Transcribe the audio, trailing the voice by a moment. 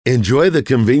Enjoy the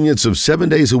convenience of 7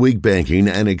 days a week banking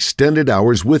and extended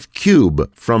hours with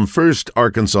Cube from First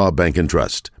Arkansas Bank and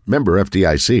Trust. Member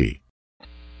FDIC.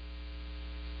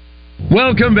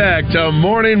 Welcome back to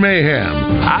Morning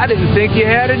Mayhem. I didn't think you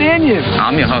had it in you.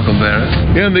 I'm your huckleberry.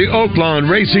 In the Oaklawn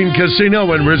Racing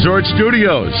Casino and Resort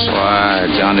Studios. Why,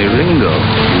 Johnny Ringo,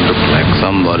 you look like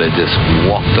somebody just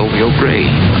walked over your grave.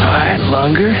 All right,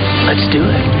 Lunger, let's do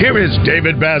it. Here is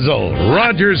David Basil,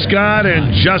 Roger Scott,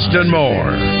 and Justin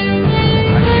Moore.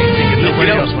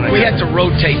 We have to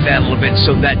rotate that a little bit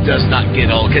so that does not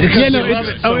get old.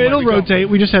 It'll rotate.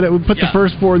 We just had it. We put the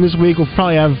first 4 in this week. We'll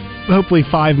probably have hopefully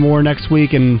 5 more next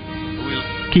week, and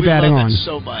keep adding on.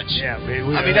 So much. Yeah,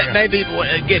 that may be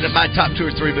again my top 2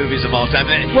 or 3 movies of all time.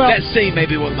 That scene may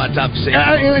be one of my top scenes.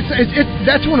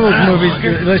 That's one of those movies.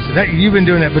 Listen, you've been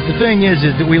doing that, but the thing is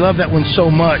that we love that one so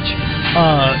much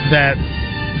that.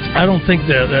 I don't think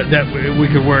that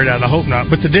we could wear it out. I hope not.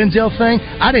 But the Denzel thing,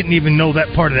 I didn't even know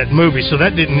that part of that movie, so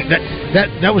that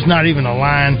was not even a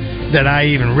line that I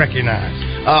even recognized.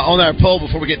 On our poll,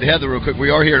 before we get to Heather real quick,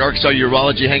 we are here at Arkansas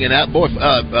Urology hanging out. Boy,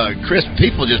 Chris,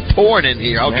 people just pouring in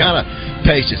here, all kind of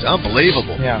patients.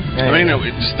 Unbelievable. Yeah. I mean,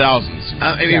 it's thousands.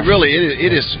 Really,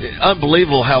 it is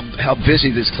unbelievable how busy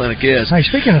this clinic is. Hey,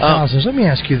 speaking of thousands, let me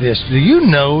ask you this. Do you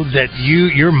know that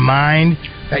your mind...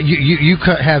 You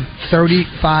could have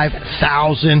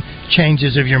 35,000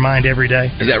 changes of your mind every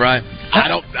day. Is that right? I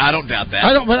don't doubt that.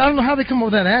 But I don't know how they come up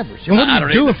with that average. And what are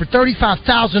you doing for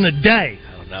 35,000 a day?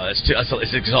 I don't know.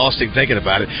 It's exhausting thinking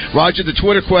about it. Roger, the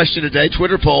Twitter question today,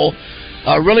 Twitter poll.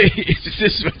 A really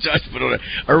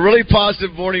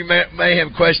positive morning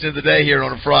mayhem question of the day here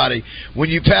on a Friday. When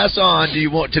you pass on, do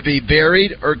you want to be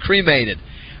buried or cremated?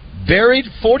 Buried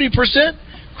 40%.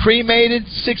 Cremated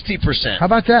 60%. How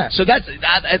about that? So that's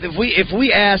if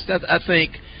we asked, I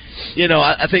think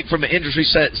from an industry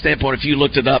standpoint, if you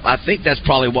looked it up, I think that's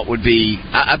probably what would be.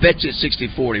 I bet you it's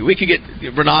 60-40. We could get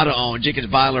Renata on Jenkins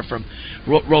Byler from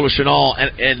Roller Chanel,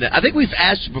 and I think we've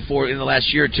asked her before in the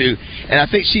last year or two, and I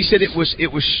think she said it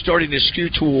was starting to skew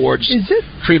towards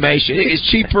cremation. It's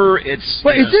cheaper. Is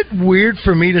it weird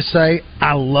for me to say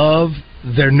I love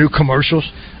their new commercials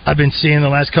I've been seeing the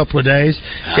last couple of days?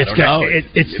 It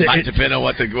might depend on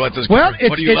what do you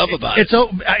love about it?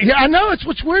 I know it's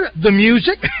what's weird. The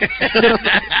music,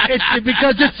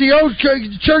 because it's the old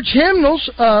church hymnals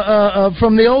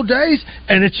from the old days,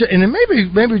 and it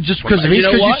maybe just because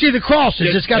you see the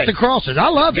crosses. It's got the crosses. I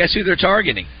love it. Guess who they're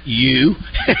targeting? You.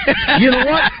 You know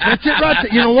what? That's it right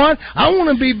there. You know what? I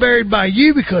want to be buried by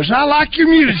you because I like your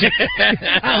music.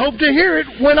 I hope to hear it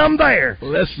when I'm there.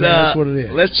 That's what it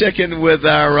is. Let's check in with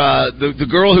our the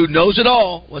girl who knows it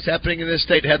all. What's happening in this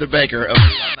state, Heather Baker of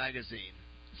Magazine.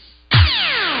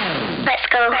 Let's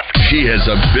go. She has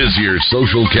a busier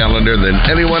social calendar than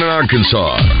anyone in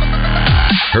Arkansas.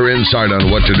 Her insight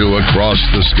on what to do across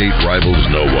the state rivals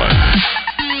no one.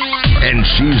 And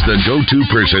she's the go-to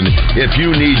person if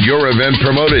you need your event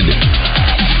promoted.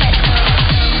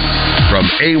 From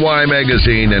AY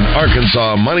Magazine and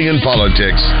Arkansas Money and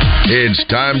Politics, it's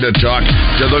time to talk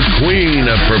to the queen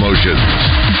of promotions,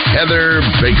 Heather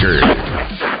Baker.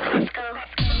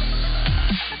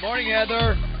 Good morning,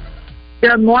 Heather.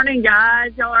 Good morning,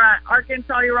 guys. Y'all are at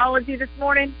Arkansas Urology this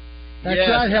morning? That's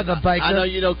right, Heather Baker. I know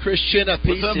you know Chris Chin up.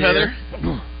 What's up, Heather?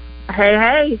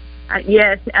 Hey.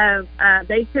 Yes,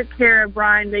 they took care of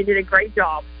Brian. They did a great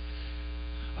job.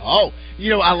 Oh,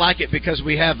 I like it because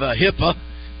we have HIPAA.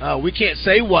 We can't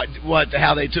say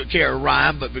how they took care of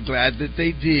Ryan, but we're glad that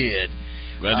they did.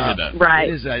 Glad to hear that.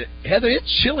 Right. Heather,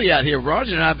 it's chilly out here.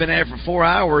 Roger and I have been out for 4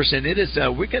 hours, and it is.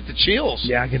 We got the chills.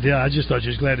 Yeah, I can tell. I just thought you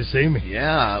was glad to see me.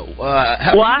 Yeah.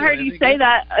 I heard you say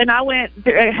that, and I went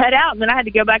to head out, and then I had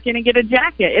to go back in and get a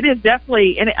jacket. It is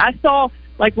definitely, and I saw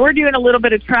we're doing a little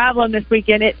bit of traveling this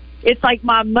weekend. It's like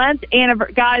my month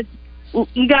anniversary, guys.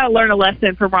 You got to learn a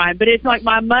lesson from Ryan, but it's like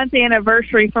my month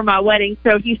anniversary for my wedding,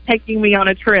 so he's taking me on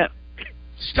a trip.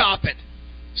 Stop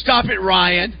it,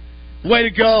 Ryan. Way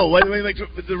to go. Way to make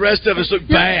the rest of us look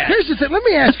bad. Here's the thing. Let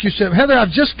me ask you something. Heather,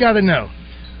 I've just got to know.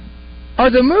 Are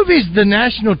the movies the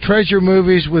National Treasure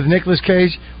movies with Nicolas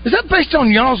Cage? Is that based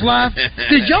on y'all's life?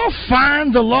 Did y'all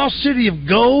find the lost city of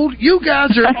gold? You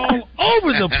guys are all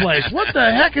over the place. What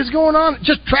the heck is going on?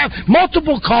 Just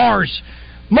multiple cars.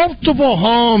 Multiple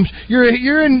homes. You're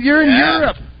in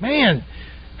Europe, man.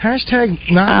 #9.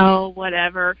 Oh,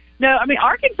 whatever. No, I mean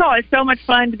Arkansas is so much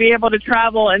fun to be able to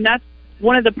travel, and that's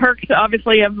one of the perks,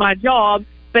 obviously, of my job.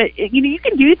 But you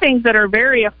can do things that are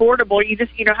very affordable. You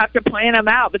just have to plan them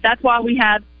out. But that's why we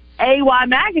have AY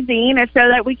Magazine, so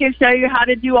that we can show you how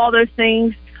to do all those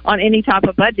things on any type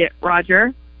of budget.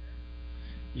 Roger.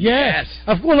 Yes.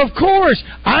 Well, of course.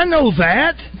 I know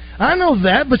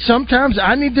that, but sometimes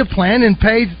I need to plan and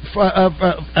pay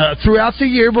throughout the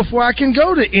year before I can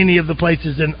go to any of the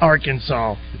places in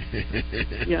Arkansas.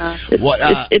 Yeah.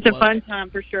 It's a fun time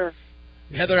for sure.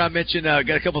 Heather, I mentioned, got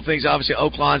a couple of things. Obviously,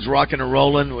 Oaklawn's rocking and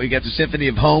rolling. We got the Symphony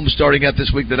of Home starting up this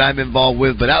week that I'm involved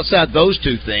with. But outside those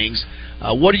two things,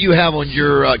 what do you have on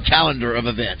your calendar of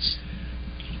events?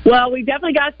 Well, we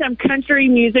definitely got some country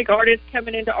music artists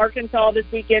coming into Arkansas this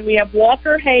weekend. We have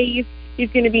Walker Hayes. He's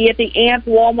going to be at the Amp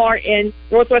Walmart in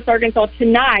Northwest Arkansas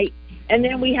tonight. And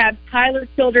then we have Tyler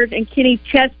Childers and Kenny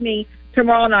Chesney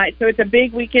tomorrow night. So it's a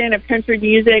big weekend of country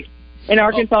music in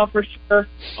Arkansas for sure.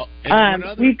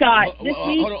 We've got this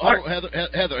week.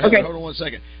 Heather, okay. Hold on 1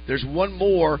 second. There's one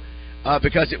more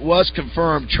because it was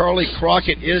confirmed. Charlie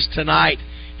Crockett is tonight.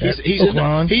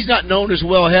 He's not known as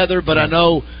well, Heather, but I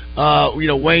know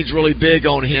Wayne's really big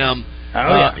on him.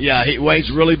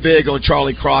 Wayne's really big on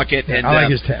Charlie Crockett. And I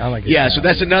like his talent. So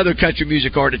that's another country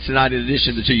music artist tonight in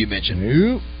addition to the two you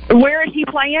mentioned. Where is he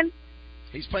playing?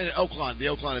 He's playing at Oaklawn, the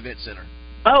Oaklawn Event Center.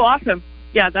 Oh, awesome.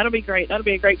 Yeah, that'll be great. That'll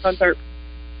be a great concert.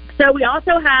 So we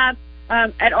also have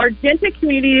at Argenta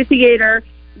Community Theater,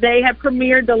 they have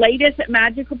premiered the latest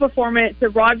magical performance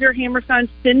of Roger Hammerstein's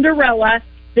Cinderella.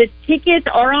 The tickets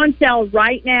are on sale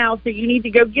right now, so you need to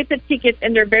go get the tickets,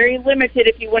 and they're very limited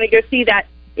if you want to go see that.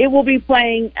 It will be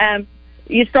playing,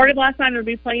 you started last night, it'll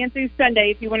be playing through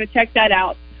Sunday if you want to check that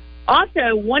out.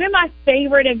 Also, one of my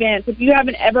favorite events, if you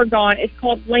haven't ever gone, is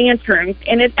called Lanterns,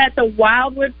 and it's at the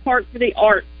Wildwood Park for the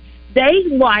Arts. They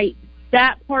light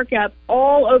that park up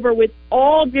all over with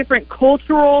all different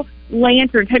cultural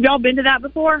lanterns. Have y'all been to that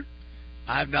before?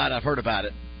 I have not. I've heard about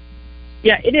it.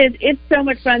 Yeah, it is. It's so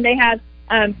much fun. They have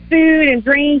food and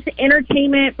drinks,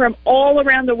 entertainment from all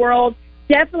around the world.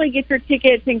 Definitely get your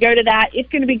tickets and go to that. It's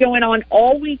going to be going on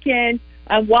all weekend.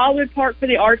 Wildwood Park for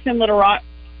the Arts in Little Rock.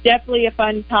 Definitely a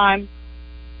fun time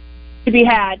to be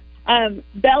had.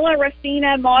 Bella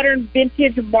Rustina Modern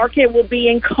Vintage Market will be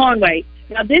in Conway.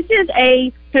 Now, this is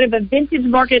a kind of a vintage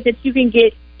market that you can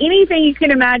get anything you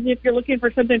can imagine if you're looking for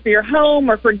something for your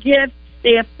home or for gifts.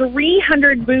 They have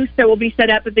 300 booths that will be set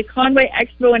up at the Conway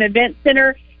Expo and Event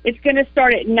Center. It's going to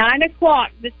start at 9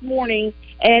 o'clock this morning,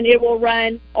 and it will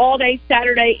run all day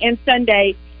Saturday and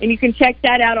Sunday. And you can check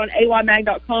that out on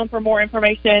aymag.com for more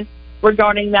information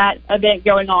regarding that event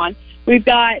going on. We've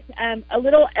got a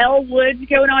little Elle Woods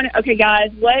going on. Okay, guys,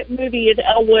 what movie is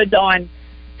Elle Woods on?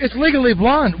 It's Legally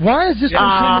Blonde. Why is this one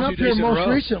coming up here most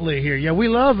recently here? Yeah, we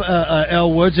love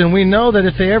Elle Woods, and we know that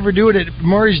if they ever do it at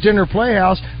Murray's Dinner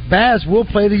Playhouse, Baz will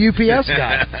play the UPS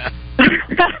guy.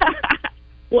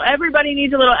 Well, everybody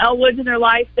needs a little Elle Woods in their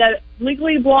life. The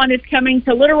Legally Blonde is coming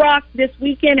to Little Rock this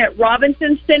weekend at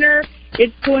Robinson Center.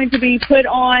 It's going to be put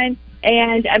on,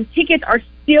 and tickets are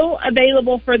still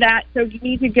available for that, so you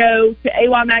need to go to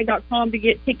aymag.com to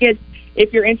get tickets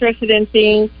if you're interested in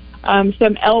seeing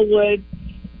some Elle Woods.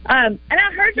 And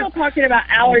I heard y'all talking about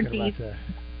allergies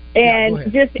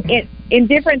and just in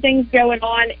different things going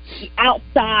on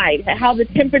outside, how the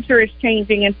temperature is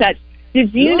changing and such.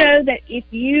 Did you know that if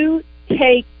you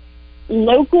take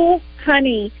local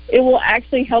honey, it will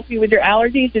actually help you with your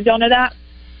allergies? Did y'all know that?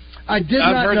 I did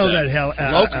not know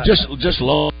that. Just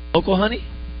local honey?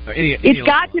 Or it's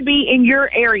got to be in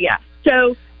your area.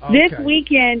 So this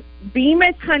weekend,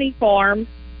 Bemis Honey Farm,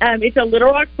 it's a Little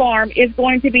Rock farm, is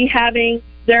going to be having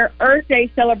their Earth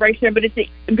Day celebration, but it's the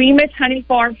Bemis Honey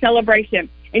Farm celebration.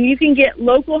 And you can get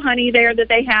local honey there that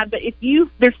they have, but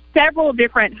there's several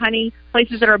different honey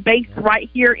places that are based right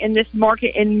here in this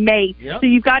market in May. Yep. So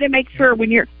you've got to make sure when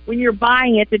you're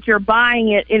buying it that you're buying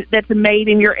it that's made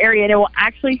in your area, and it will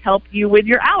actually help you with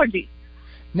your allergies.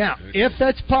 Now, if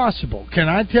that's possible, can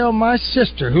I tell my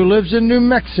sister who lives in New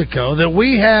Mexico that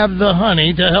we have the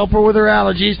honey to help her with her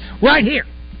allergies right here?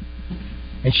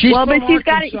 And she's from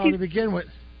Arkansas to begin with.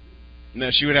 No,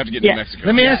 she would have to get to Mexico.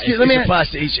 Let me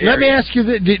ask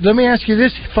you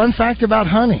this fun fact about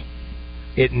honey: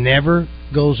 it never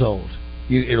goes old.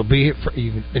 It'll be here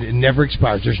it never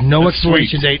expires. There's no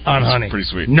expiration date on honey. Pretty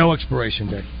sweet. No expiration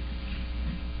date.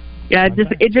 Yeah,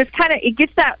 it just kind of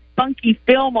gets that funky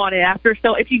film on it after.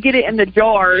 So if you get it in the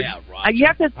jars, you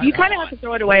kind of have to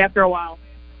throw it away after a while.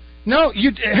 No,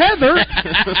 Heather.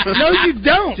 No, you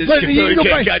don't. You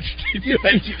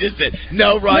just said,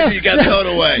 no, Roger, you got to throw it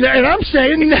away. And I'm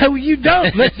saying, no, you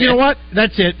don't. You know what?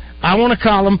 That's it. I want a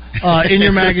column in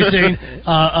your magazine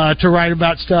to write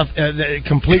about stuff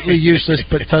completely useless,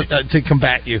 but to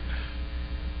combat you.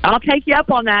 I'll take you up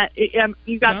on that.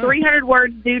 You've got 300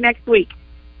 words due next week.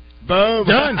 Boom.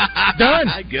 Done.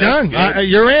 Good.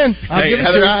 You're in. Hey,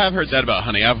 Heather, I have heard that about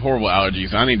honey. I have horrible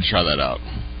allergies. I need to try that out.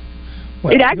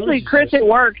 Well, it actually, Chris, it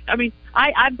works. I mean,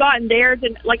 I've gotten theirs,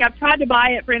 and like I've tried to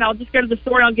buy it, and I'll just go to the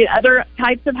store and I'll get other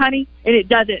types of honey, and it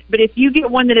doesn't. But if you get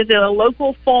one that is at a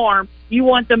local farm, you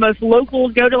want the most local.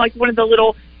 Go to like one of the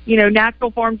little,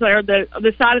 natural farms that are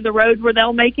the side of the road where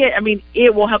they'll make it. I mean,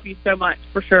 it will help you so much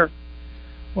for sure.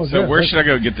 Well, so where should I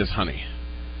go get this honey?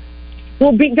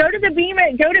 Well, go to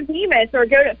Bemis, or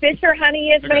go to Fisher Honey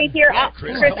is made here.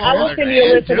 Chris, I will send you a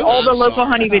list of all the local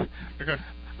honey. Okay.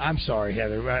 I'm sorry,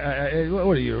 Heather.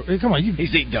 What are you? Come on,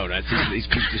 He's eating donuts. He's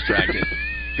distracted.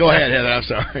 Go ahead, Heather. I'm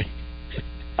sorry.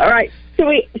 All right. So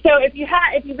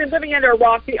if you've been living under a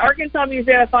rock, the Arkansas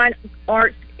Museum of Fine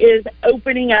Arts is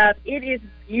opening up. It is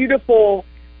beautiful.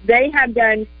 They have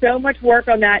done so much work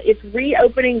on that. It's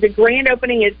reopening. The grand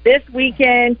opening is this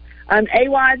weekend.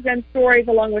 AY's done stories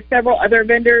along with several other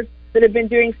vendors that have been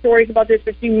doing stories about this,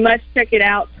 but you must check it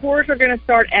out. Tours are going to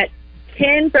start at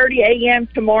 10:30 a.m.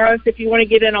 tomorrow, so if you want to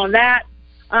get in on that.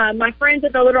 My friends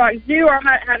at the Little Rock Zoo are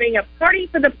having a party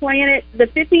for the planet. The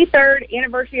 53rd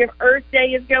anniversary of Earth Day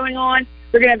is going on.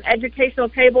 They're going to have educational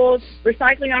tables,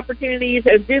 recycling opportunities,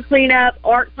 a zoo cleanup,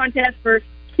 art contest for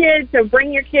kids. So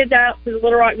bring your kids out to the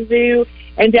Little Rock Zoo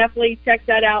and definitely check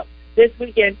that out this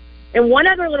weekend. And one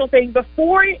other little thing,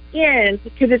 before it ends,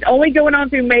 because it's only going on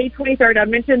through May 23rd, I've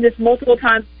mentioned this multiple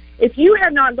times, if you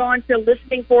have not gone to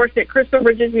Listening Forest at Crystal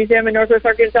Bridges Museum in Northwest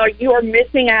Arkansas, you are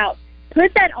missing out.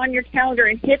 Put that on your calendar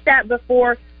and hit that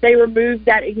before they remove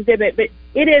that exhibit. But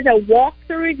it is a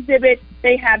walk-through exhibit.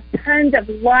 They have tons of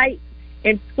lights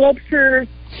and sculptures.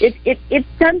 It's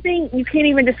something you can't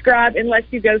even describe unless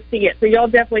you go see it. So y'all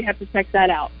definitely have to check that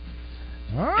out.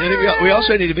 And we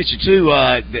also need to mention, too,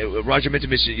 Roger meant to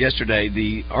mention yesterday,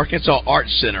 the Arkansas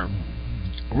Arts Center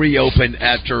reopened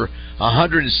after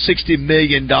 $160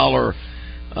 million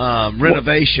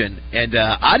renovation. And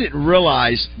I didn't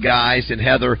realize, guys and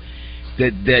Heather,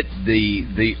 that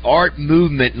the art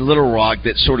movement in Little Rock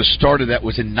that sort of started that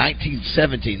was in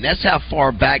 1917. That's how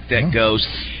far back that goes.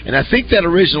 And I think that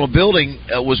original building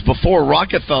was before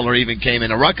Rockefeller even came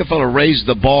in. Rockefeller raised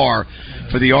the bar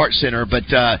for the Art Center. But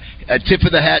a tip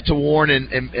of the hat to Warren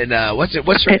and what's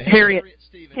her name?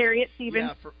 Harriet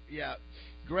Stevens. Yeah.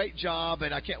 Great job,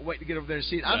 and I can't wait to get over there and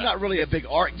see it. I'm not really a big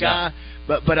art guy,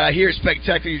 but I hear it's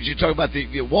spectacular. You talk about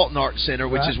the Walton Art Center,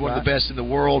 which is one of the best in the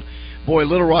world. Boy,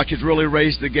 Little Rock has really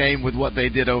raised the game with what they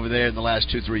did over there in the last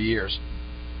 2-3 years.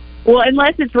 Well,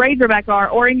 unless it's Razorback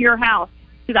art or in your house,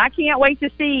 because I can't wait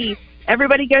to see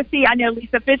everybody go see. I know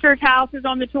Lisa Fisher's house is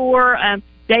on the tour.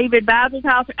 David Basil's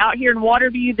house out here in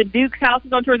Waterview. The Duke's house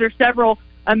is on tour. There's several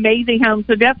amazing homes,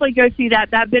 so definitely go see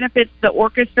that. That benefits the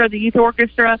orchestra, the youth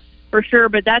orchestra, for sure.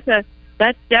 But that's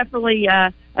definitely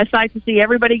a sight to see.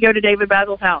 Everybody go to David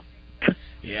Basil's house.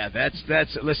 Yeah, that's.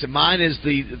 Listen, mine is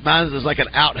like an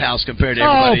outhouse compared to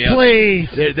everybody else. Oh, please.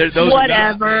 Those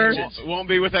whatever. Won't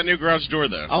be with that new garage door,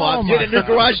 though. I'm getting a new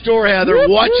garage door, Heather.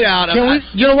 Watch out.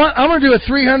 You know what? I'm going to do a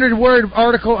 300-word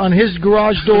article on his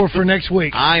garage door for next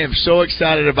week. I am so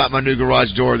excited about my new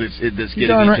garage door that's getting me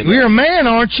today. You're a man,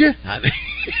 aren't you?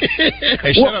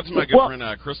 Hey, shout out to my good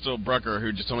friend Crystal Brucker,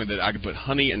 who just told me that I could put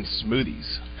honey in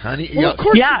smoothies. Honey? Well, of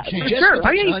course you can. Sure. Put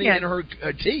honey in her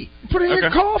tea. Put it in your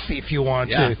coffee if you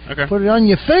want to. Okay. Put it on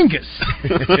your fingers.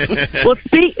 Well,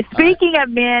 speaking of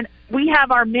men, we have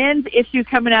our men's issue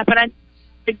coming up, and I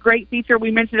a great feature.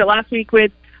 We mentioned it last week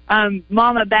with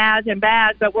Mama Baz and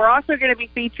Baz, but we're also going to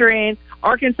be featuring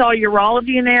Arkansas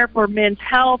Urology in there for men's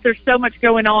health. There's so much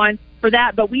going on for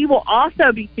that, but we will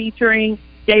also be featuring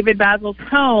David Basil's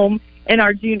home in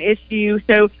our June issue.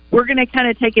 So we're going to kind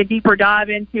of take a deeper dive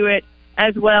into it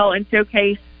as well and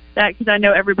showcase that, because I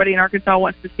know everybody in Arkansas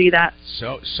wants to see that.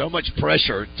 So much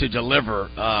pressure to deliver,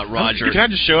 Roger. Can I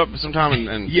just show up sometime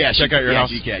and check out your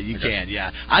house? You can.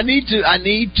 Yeah. I need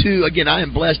to. Again, I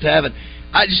am blessed to have it.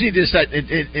 I just need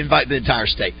to invite the entire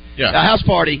state. Yeah. A house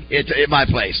party at my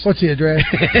place. What's the address?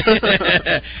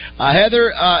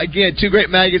 Heather, again, 2 great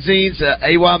magazines,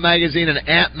 AY Magazine and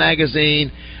AMP Magazine.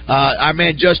 Our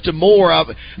man Justin Moore.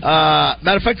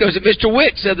 Matter of fact, I was at Mr.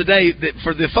 Wick's the other day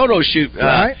for the photo shoot.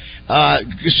 Right.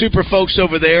 Super folks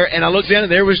over there, and I looked down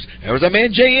and there was our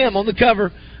man JM on the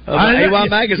cover of AY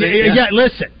Magazine. Yeah,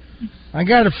 listen, I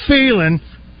got a feeling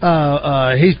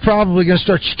he's probably going to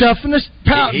start stuffing this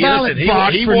ballot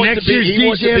box for next year's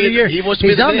DJ of the Year. He wants to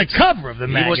be on the cover of the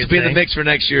magazine. He wants to be in the mix for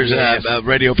next year's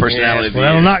radio personality of the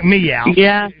year. Well, that'll knock me out.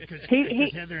 Yeah.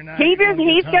 He's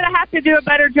going to have to do a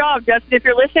better job, Justin. If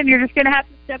you're listening, you're just going to have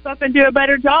to step up and do a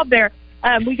better job there.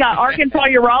 We got Arkansas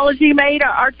Urology made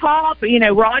our top.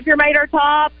 Roger made our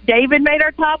top. David made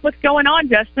our top. What's going on,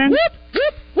 Justin? Whoop,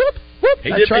 whoop, whoop.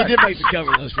 He did make the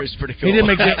cover of those, which is pretty cool. He did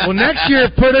make it. Well, next year,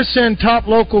 put us in top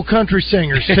local country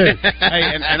singers, too.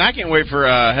 Hey, and I can't wait for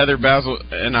Heather Basil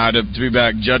and I to be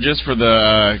back judges for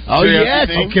the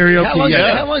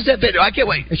karaoke. How long's that been? I can't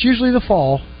wait. It's usually the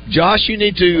fall. Josh, you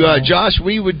need to. Josh,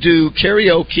 we would do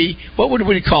karaoke. What would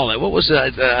we call it? What was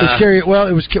that? It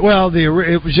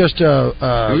was just we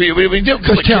do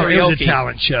karaoke. It was a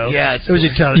talent show. Yeah, it was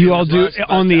a talent. You all do it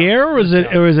on the air, or is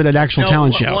it an actual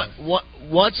talent show?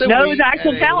 Once a week. No, it was an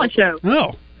actual talent show.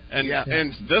 Oh.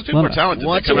 And those people are talented.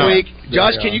 Once a week.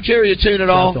 Josh, can you carry a tune at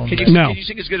all? No. Can you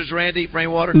sing as good as Randy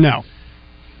Rainwater? No.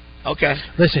 Okay.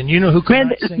 Listen, you know who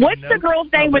can sing? What's the girl's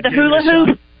name with the hula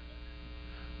hoop?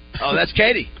 Oh, that's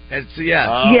Katie.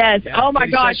 Yes. Oh my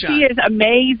gosh, she is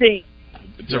amazing.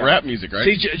 It's a rap music, right?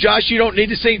 See, Josh, you don't need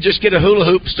to sing. Just get a hula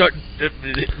hoop, start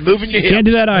moving your hips. Can't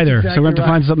do that either. Exactly, so we're going to have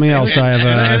to find something else. I have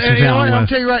some talent with. I'll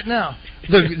tell you right now,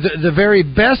 the very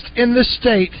best in the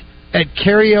state at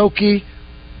karaoke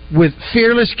with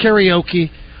fearless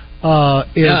karaoke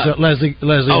is Leslie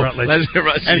Rutledge. Leslie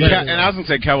Rutledge. And I was going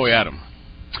to say Cowboy Adam.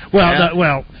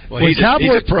 Well, he's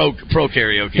a pro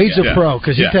karaoke. He's a pro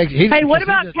because he takes. Hey, what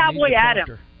about Cowboy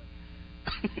Adam?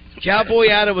 Cowboy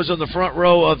Adam was on the front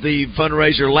row of the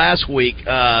fundraiser last week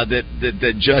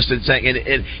that Justin sang,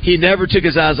 and he never took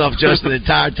his eyes off Justin the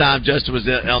entire time Justin was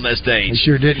on that stage. He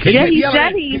sure did. Yeah, he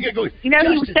said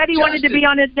he wanted to be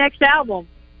on his next album.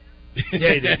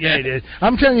 Yeah, he did.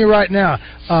 I'm telling you right now,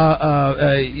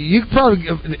 you probably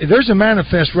there's a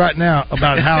manifest right now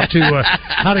about how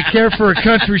to care for a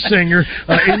country singer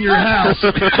in your house.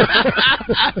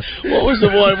 What was the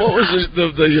one? What was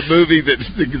the movie that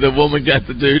the woman got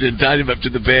the dude and tied him up to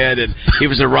the bed, and he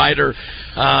was a writer?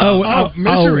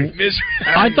 Misery.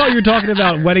 I thought you were talking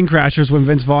about Wedding Crashers when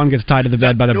Vince Vaughn gets tied to the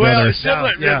bed by the brother.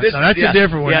 That's a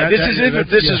different one. Yeah,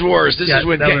 this is worse. This is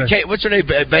when Kate. What's her name?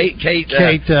 Kathy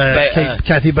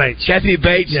Bates. Kathy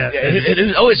Bates. Yeah.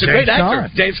 It's a great actor.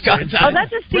 James Scott. Oh,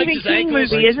 that's a Stephen King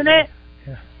movie, isn't it?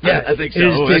 Yeah, I think so.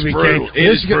 It's brutal. It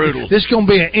is brutal. This is going to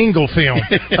be an Engel film,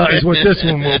 is what this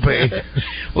one will be.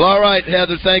 Well, all right,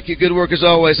 Heather, thank you. Good work as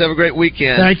always. Have a great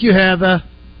weekend. Thank you, Heather.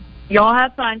 Y'all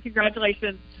have fun.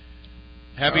 Congratulations.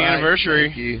 Happy anniversary.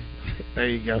 Thank you. There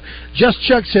you go. Just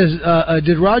Chuck says,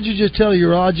 did Roger just tell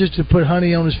your Rogers to put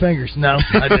honey on his fingers? No,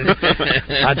 I didn't.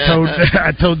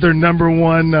 I told their number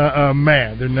one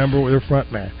man, their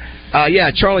front man.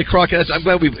 Charlie Crockett. I'm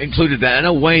glad we included that. I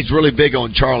know Wayne's really big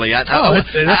on Charlie. I'm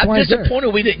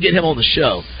disappointed we didn't get him on the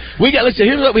show. Listen,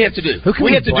 here's what we have to do.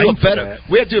 We have to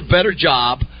do a better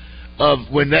job of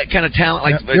when that kind of talent,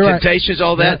 like Temptations,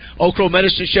 all that, Oak Grove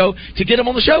Medicine Show, to get him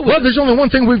on the show. Well, there's only one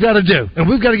thing we've got to do, and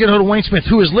we've got to get hold of Wayne Smith,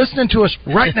 who is listening to us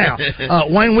right now.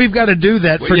 Wayne, we've got to do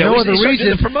that for no other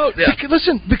reason.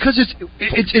 Listen, because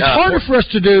it's harder for us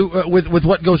to do with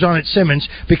what goes on at Simmons,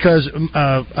 because who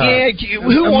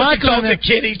wants to talk to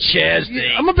Kenny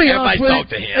Chesney? I'm gonna be honest with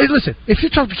you. Hey, listen, if you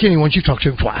talk to Kenny once, you talk to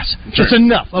him twice. Sure. That's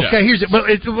enough. Okay, here's it. But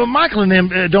Michael and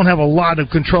them don't have a lot of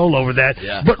control over that.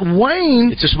 Yeah. But Wayne,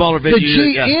 it's a smaller venue. The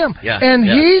GM,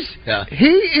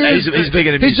 he's big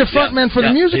into music. He's the front man for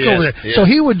the music over there, so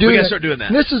he would do that. Start doing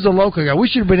that. This is a local guy. We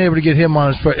should have been able to get him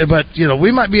on, but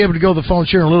we might be able to go to the phone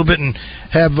here in a little bit and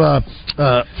have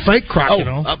fake Crockett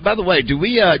on. By the way, do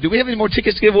we have any more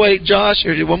tickets to give away, Josh,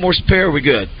 or one more spare? Are we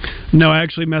good? No, I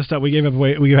actually messed up. We gave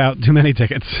out too many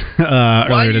tickets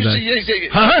earlier today.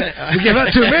 Huh? We gave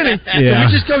out too many. Did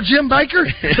we just go Jim Baker?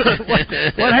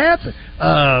 What happened?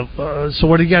 So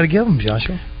what do you got to give them,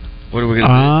 Joshua? What are we going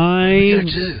to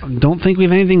do? I don't think we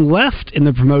have anything left in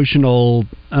the promotional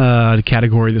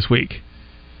category this week.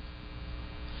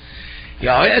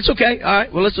 Yeah, that's okay. All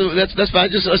right. Well, that's fine.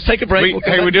 Let's take a break.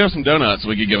 We do have some donuts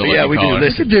we could give away. Yeah, we do.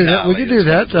 We could do that. We could do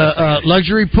that.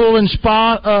 Luxury pool and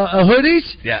spa hoodies.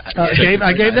 Yeah.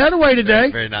 I gave that away today.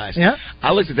 Very nice. Yeah.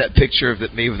 I looked at that picture of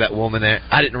me with that woman there.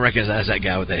 I didn't recognize that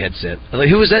guy with the headset. I was like,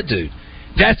 who was that dude?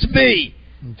 That's me.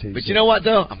 But you know what,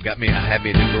 though? I had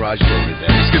me a new garage door today.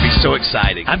 It's going to be so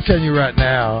exciting. I'm telling you right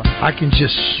now, I can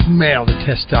just smell the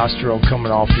testosterone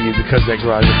coming off of you because of that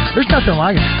garage door. There's nothing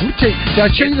like it. Let me tell you. Did I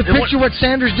show you the picture of what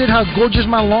Sanders did, how gorgeous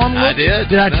my lawn was? I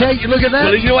did. Did I tell you? Look at that.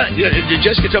 Well, you know what?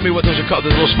 Jessica told me what those are called, the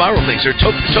little spiral things. They're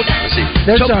let's see.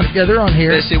 They're on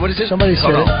here. Let's see. What is it? Somebody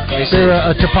said it.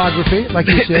 They're topography, like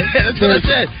you said. That's what I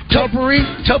said. Topiary.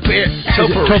 Topiary.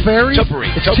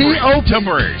 It's T-O-P.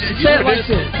 Say it like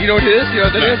this. You know what it is? You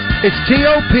know what that is? It's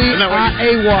T-O-P-I-A-Y.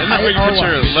 Isn't that what you put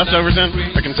your leftovers in?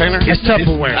 A container? It's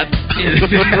Tupperware.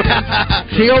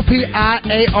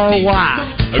 T-O-P-I-A-R-Y.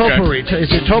 Topiary.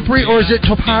 Is it topiary or is it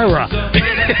topira?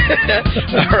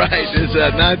 All right. It's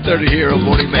 9:30 here on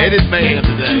Morning Mayhem. It is Mayhem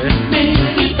today.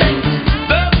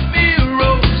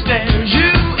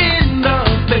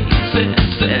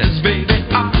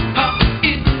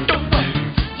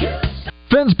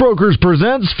 Brokers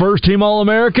presents first-team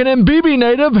All-American and BB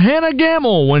native Hannah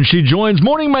Gamble when she joins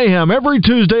Morning Mayhem every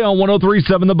Tuesday on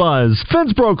 103.7 The Buzz.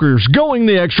 Fence Brokers, going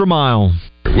the extra mile.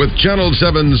 With Channel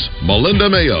 7's Melinda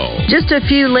Mayo. Just a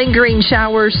few lingering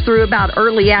showers through about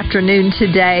early afternoon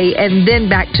today, and then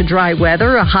back to dry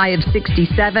weather, a high of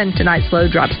 67. Tonight's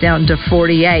low drops down to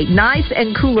 48. Nice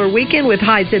and cooler weekend with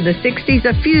highs in the 60s.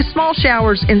 A few small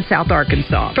showers in South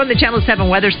Arkansas. From the Channel 7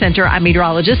 Weather Center, I'm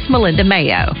meteorologist Melinda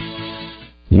Mayo.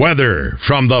 Weather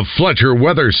from the Fletcher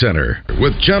Weather Center.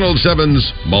 With Channel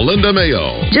 7's Melinda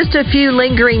Mayo. Just a few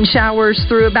lingering showers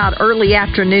through about early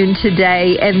afternoon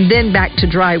today, and then back to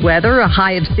dry weather, a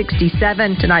high of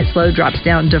 67. Tonight's low drops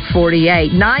down to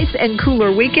 48. Nice and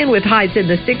cooler weekend with highs in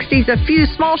the 60s. A few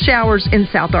small showers in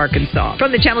South Arkansas.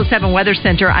 From the Channel 7 Weather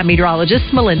Center, I'm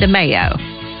meteorologist Melinda Mayo.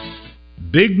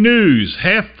 Big news,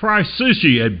 half-price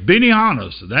sushi at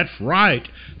Benihana's. That's right,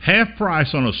 half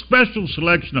price on a special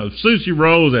selection of sushi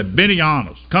rolls at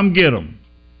Benihana's. Come get them.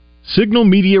 Signal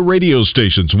Media radio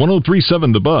stations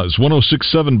 103.7 The Buzz,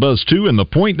 106.7 Buzz 2, and The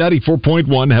Point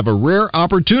 94.1 have a rare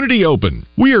opportunity open.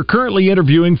 We are currently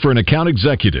interviewing for an account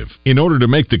executive. In order to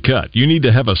make the cut, you need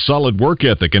to have a solid work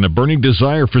ethic and a burning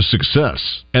desire for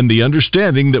success, and the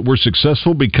understanding that we're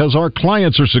successful because our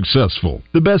clients are successful.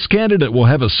 The best candidate will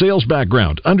have a sales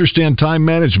background, understand time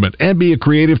management, and be a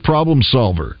creative problem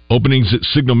solver. Openings at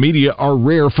Signal Media are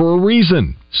rare for a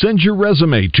reason. Send your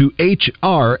resume to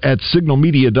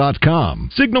hr@signalmedia.com.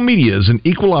 Signal Media is an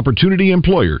equal opportunity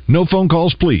employer. No phone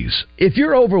calls, please. If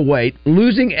you're overweight,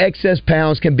 losing excess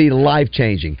pounds can be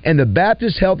life-changing, and the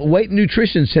Baptist Health Weight and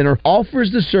Nutrition Center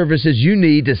offers the services you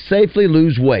need to safely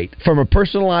lose weight. From a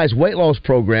personalized weight loss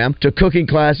program to cooking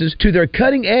classes to their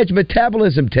cutting-edge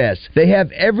metabolism tests, they have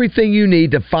everything you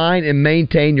need to find and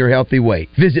maintain your healthy weight.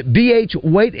 Visit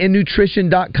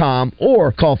bhweightandnutrition.com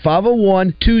or call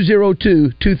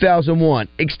 501-202-2001,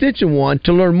 extension 1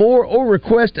 to learn more or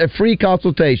request a free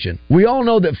consultation. We all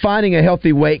know that finding a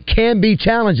healthy weight can be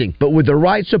challenging, but with the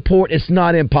right support, it's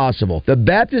not impossible. The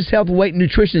Baptist Health Weight and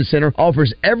Nutrition Center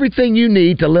offers everything you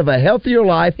need to live a healthier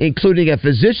life, including a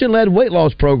physician-led weight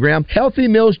loss program, healthy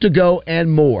meals to go,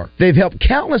 and more. They've helped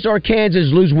countless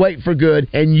Arkansans lose weight for good,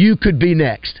 and you could be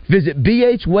next. Visit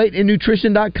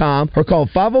bhweightandnutrition.com or call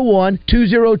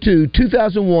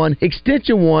 501-202-2001,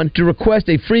 extension 1 to request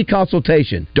a free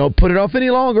consultation. Don't put it off any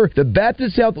longer. The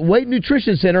Baptist Health Weight and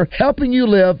Nutrition Center, helping you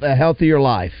live a healthier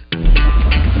life.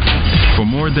 For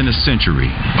more than a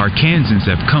century, Arkansans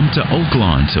have come to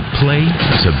Oaklawn to play,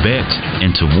 to bet,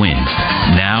 and to win.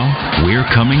 Now, we're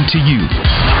coming to you.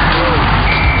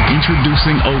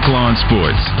 Introducing Oaklawn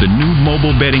Sports, the new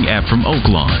mobile betting app from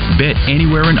Oaklawn. Bet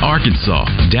anywhere in Arkansas.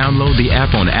 Download the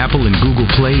app on Apple and Google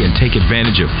Play and take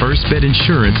advantage of first bet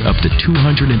insurance up to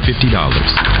 $250.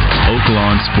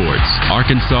 Oaklawn Sports,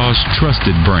 Arkansas's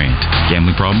trusted brand.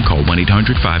 Gambling problem? Call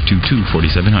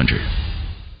 1-800-522-4700.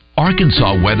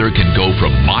 Arkansas weather can go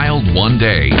from mild one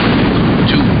day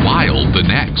to wild the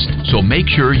next. So make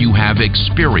sure you have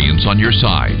experience on your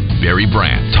side. Barry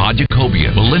Brandt, Todd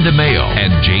Jacobian, Melinda Mayo,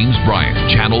 and James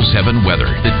Bryant, Channel 7 Weather,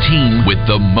 the team with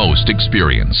the most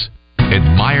experience.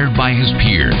 Admired by his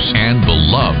peers and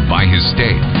beloved by his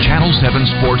state, Channel 7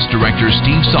 Sports Director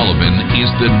Steve Sullivan is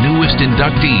the newest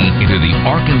inductee into the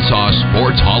Arkansas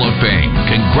Sports Hall of Fame.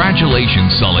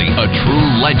 Congratulations, Sully, a true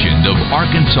legend of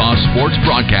Arkansas sports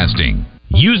broadcasting.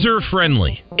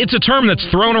 User-friendly. It's a term that's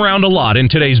thrown around a lot in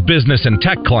today's business and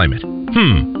tech climate.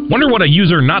 Wonder what a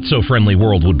user-not-so-friendly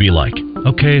world would be like.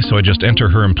 Okay, so I just enter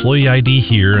her employee ID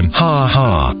here and...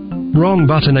 Ha. Wrong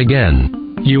button again.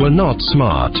 You are not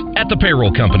smart. At the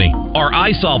Payroll Company, our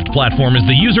iSolved platform is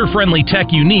the user-friendly tech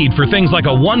you need for things like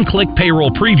a one-click payroll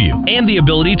preview and the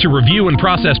ability to review and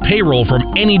process payroll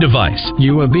from any device.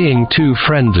 You are being too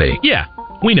friendly. Yeah,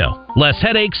 we know. Less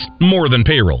headaches, more than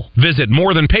payroll. Visit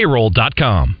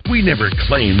morethanpayroll.com. We never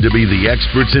claim to be the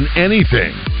experts in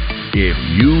anything. If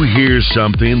you hear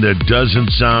something that doesn't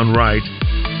sound right,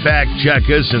 fact check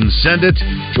us and send it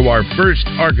to our First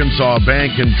Arkansas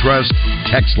Bank and Trust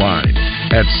text line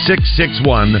at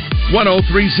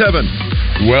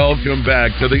 661-1037. Welcome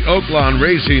back to the Oaklawn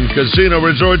Racing Casino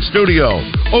Resort Studio.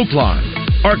 Oaklawn,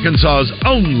 Arkansas's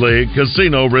only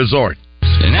casino resort.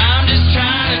 And I'm just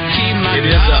trying to keep my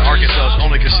It is Arkansas's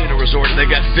only casino resort.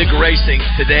 They've got big racing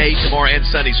today, tomorrow, and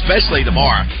Sunday, especially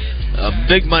tomorrow.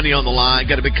 Big money on the line.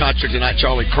 Got a big concert tonight,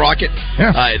 Charlie Crockett.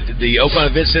 The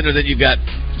Oakland Event Center. Then you've got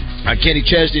Kenny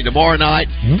Chesney tomorrow night.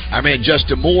 Our man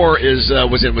Justin Moore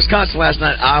was in Wisconsin last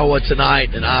night, Iowa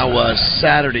tonight, and Iowa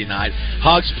Saturday night.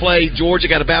 Hogs play Georgia.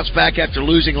 Got to bounce back after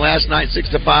losing last night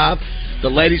 6-5. The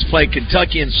ladies play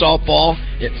Kentucky in softball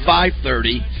at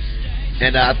 5:30.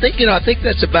 And I think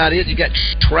that's about it. You got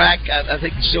track. I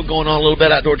think it's still going on a little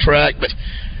bit, outdoor track, but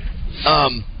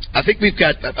I think we've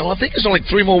got. I think there's only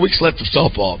 3 more weeks left of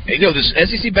softball. And, this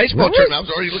SEC baseball tournament. I was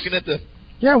already looking at the.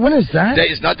 Yeah, when is that?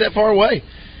 It's not that far away.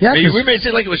 Yeah, we made it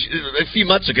seem like it was a few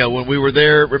months ago when we were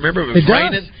there. Remember, it was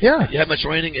raining. Yeah, you had much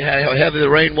raining. How heavy the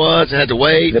rain was, and had to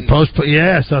wait.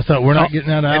 Yes, I thought we're not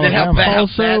getting out of and Alabama. Then how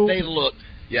bad they looked.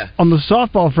 Yeah. On the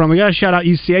softball front, we got to shout out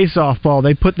UCA softball.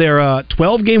 They put their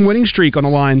 12-game winning streak on the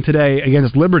line today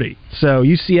against Liberty. So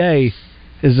UCA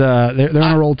is they're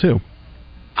on a roll too.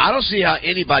 I don't see how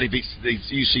anybody beats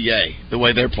UCA the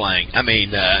way they're playing. I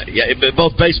mean,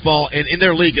 both baseball and in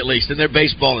their league, at least in their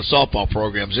baseball and softball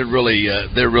programs, they're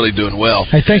really doing well.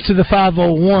 Hey, thanks to the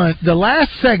 501. The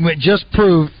last segment just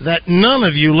proved that none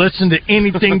of you listen to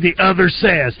anything the other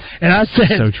says. And I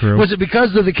said, so true. Was it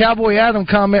because of the Cowboy Adam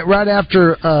comment right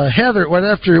after Heather? Right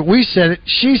after we said it,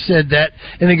 she said that,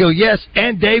 and they go, yes.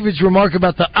 And David's remark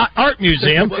about the art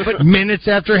museum minutes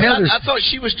after Heather. I thought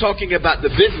she was talking about the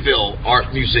Bentonville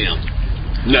Art Museum.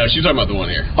 No, she's talking about the one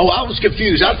here. Oh, I was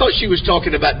confused. I thought she was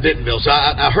talking about Bentonville, so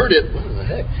I heard it. What the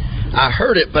heck? I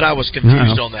heard it, but I was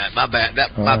confused on that. My bad.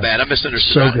 My bad. I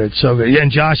misunderstood. So good. Yeah,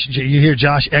 and Josh, you hear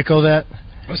Josh echo that?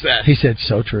 What's that? He said,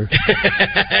 so true.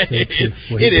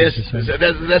 It is.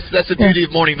 That's the beauty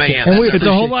of Morning Mayhem. It's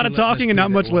a whole lot of talking and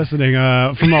not much listening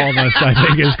from all of us, I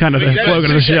think, is kind of the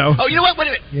slogan of the show. Oh, you know what? Wait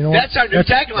a minute. You know that's our new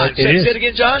tagline. Say it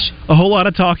again, Josh. A whole lot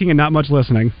of talking and not much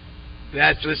listening.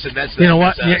 That's you know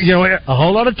what? You know what? A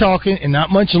whole lot of talking and not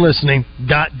much listening. ...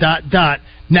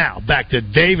 Now back to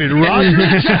David Ross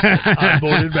on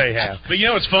Board at Mayhem. But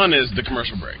what's fun is the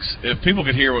commercial breaks. If people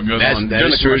could hear what goes on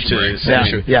during the commercial breaks,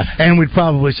 yeah, and we'd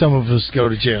probably some of us go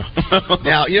to jail.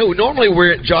 Now normally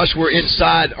we're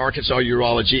inside Arkansas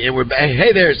Urology, and we're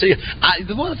hey there. See,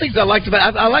 one of the things I liked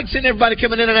about I like seeing everybody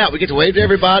coming in and out. We get to wave to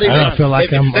everybody. I feel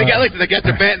like they got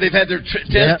their band. They've had their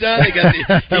test done. They got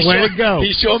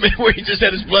he's showing me where he just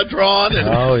had his blood drawn. And,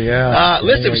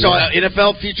 listen, we saw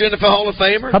future NFL Hall of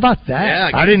Famer. How about that? Yeah,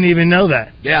 I didn't even know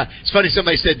that. Yeah, it's funny.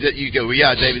 Somebody said that you go,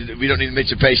 David, we don't need to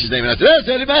mention patient's name. And I said, it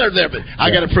doesn't matter there, but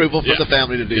I got approval from the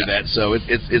family to do that, so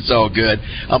it's all good.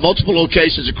 Multiple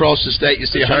locations across the state. You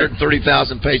see 130,000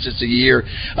 patients a year.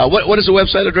 What is the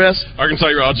website address?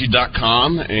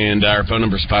 ArkansasUrology.com, and our phone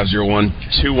number is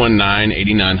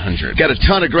 501-219-8900. Got a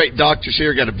ton of great doctors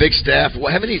here. Got a big staff.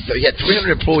 How many? You had 300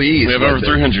 employees. We have over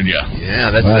 300. Yeah. Yeah,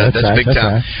 that's big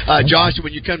time. Right. Josh, when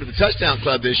you come to the Touchdown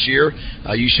Club this year,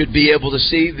 you should be able to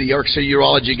see the Arkansas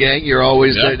Urology Gang. You're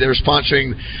always they're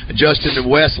sponsoring Justin and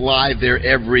Wes live there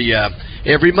every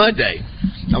Monday.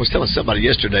 I was telling somebody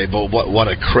yesterday, but what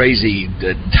a crazy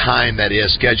time that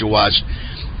is schedule wise.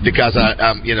 Because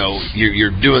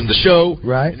you're doing the show,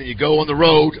 right? And then you go on the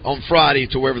road on Friday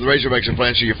to wherever the Razorbacks are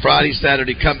playing. So you're Friday,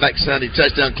 Saturday, come back Sunday,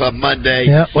 Touchdown Club Monday.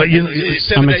 Yeah, well,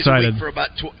 7 days a week for about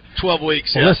 12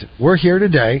 weeks. Well, listen, we're here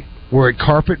today. We're at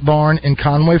Carpet Barn in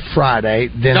Conway Friday,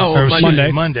 then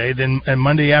Monday, then and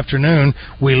Monday afternoon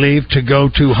we leave to go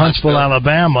to Huntsville,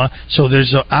 Alabama. So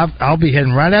I'll be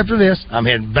heading right after this. I'm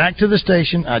heading back to the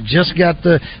station. I just got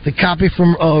the copy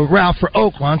from Ralph for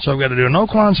Oakland, so I've got to do an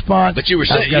Oakland spot. But you were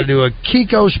saying I've got to do a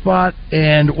Kiko spot,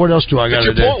 and what else do I got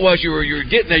to do? Your point was you were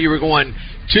getting there. You were going.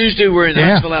 Tuesday we're in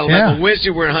Huntsville, Alabama. Yeah. Wednesday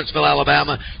we're in Huntsville,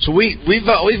 Alabama. So we've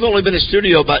only been in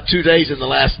studio about 2 days in the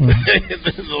last month.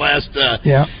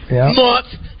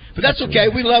 But that's okay.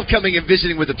 We love coming and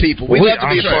visiting with the people. We love to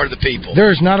be a part of the people.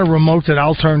 There's not a remote that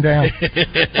I'll turn down.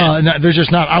 No, there's just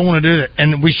not. I want to do it,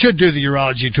 and we should do the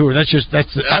urology tour. That's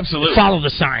absolutely follow the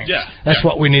science. Yeah, that's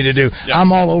what we need to do. Yeah.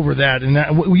 I'm all over that, and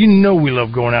we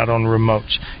love going out on the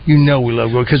remotes. We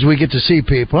love going because we get to see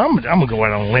people. I'm gonna go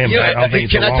out on a limb. I don't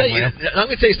think it's a long limb. I'm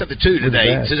gonna tell you something too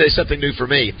today. Today something new for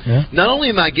me. Yeah. Not only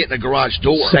am I getting a garage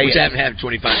door, which I haven't had in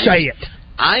 25 years. Say it.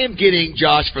 I am getting,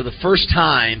 Josh, for the first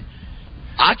time.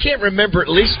 I can't remember, at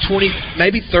least 20,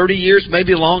 maybe 30 years,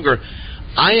 maybe longer.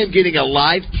 I am getting a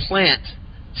live plant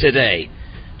today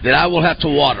that I will have to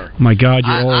water. My God,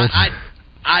 you're old.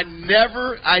 I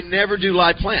never do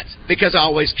live plants because I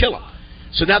always kill them.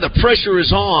 So now the pressure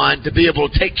is on to be able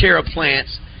to take care of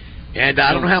plants, and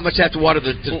I don't know how much I have to water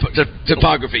the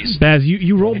topographies. Baz,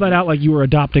 you rolled that out like you were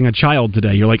adopting a child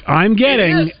today. You're like, I'm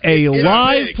getting a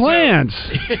live plant.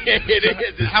 It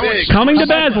is. Coming to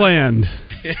Bazland.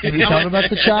 Have you thought about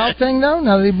the child thing, though,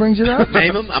 now that he brings it up?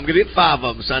 Name them. I'm going to get 5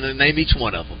 of them, son, and name each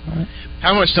one of them. Right.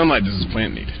 How much sunlight does this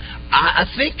plant need? I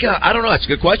think, I don't know. That's a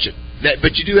good question.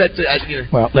 But you do have to.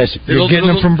 Well, listen, you're getting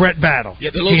them from Brett Battle. Yeah,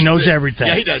 he knows everything.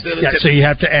 Yeah, he does. So you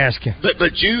have to ask him.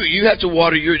 But you have to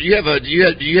water your. You have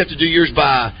to do yours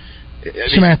by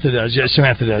Samantha does. Yeah,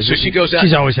 Samantha does. So she goes out.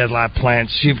 She's always had live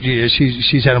plants.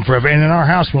 She's had them forever. And in our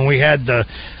house, when we had I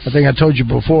think I told you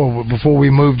before we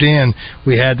moved in,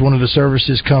 we had one of the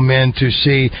services come in to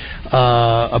see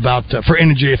about for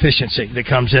energy efficiency that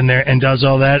comes in there and does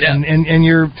all that. Yeah. And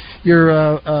your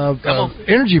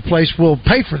energy place will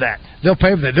pay for that. They'll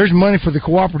pay for that. There's money for the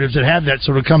cooperatives that have that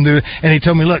sort of come to. And he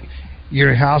told me, look,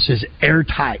 your house is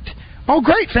airtight. Oh,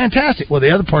 great, fantastic. Well, the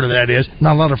other part of that is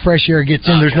not a lot of fresh air gets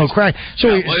in. There's no crack.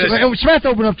 So Samantha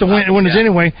opened up the windows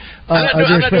anyway.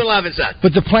 I'm not doing live inside.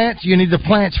 But the plants, you need the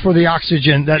plants for the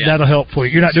oxygen. That'll help for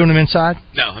you. You're not doing them inside?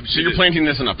 No. So you're planting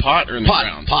this in a pot or in the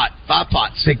ground? Pot. 5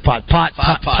 pots. Big pot. Pot,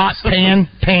 pan,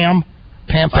 Pam.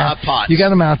 5 pots. You got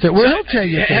them out there. Well, he'll tell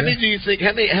you. How many do you think?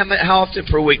 How often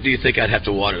per week do you think I'd have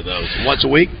to water those? Once a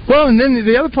week? Well, and then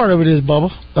the other part of it is,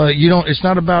 Bubba. It's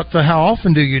not about how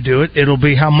often do you do it. It'll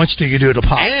be how much do you do at a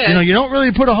pop. And, you don't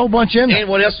really put a whole bunch in there. And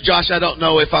what else, Josh? I don't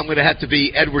know if I'm going to have to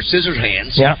be Edward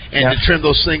Scissorhands to trim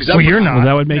those things up. Well, you're not. Well,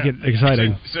 that would make it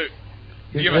exciting. So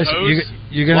do you have a hose?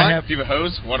 Do you have a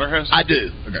hose? Water hose? I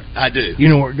do. Okay. I do. You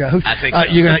know where it goes? I think so.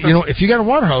 If you got a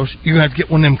water hose, you're gonna have to get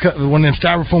one of them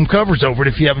styrofoam covers over it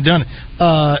if you haven't done it.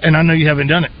 And I know you haven't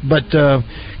done it, but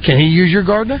can he use your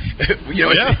gardener?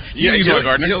 Use my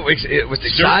gardener. What's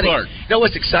exciting?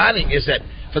 What's exciting is that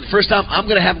for the first time I'm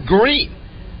going to have green.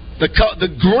 The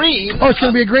green. Oh, it's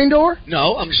going to be a green door?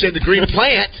 No, I'm saying the green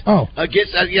plant.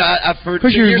 Gets. I've heard.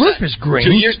 Because your roof is green.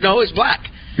 2 years. No, it's black.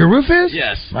 Your roof is?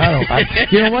 Yes.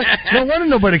 You know what? No wonder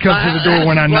nobody comes to the door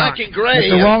when I knock. Black and gray. It's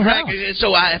the wrong house.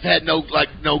 So I have had no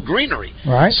greenery.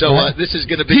 Right. So this is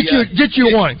going to be. Get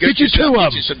you one. Get you two of them.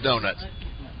 Get you some donuts.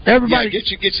 Everybody get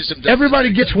you some donuts.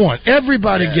 Everybody gets one.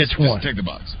 Everybody gets one. Just take the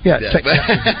box. Yeah. I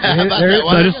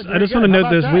just want to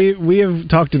note this. We have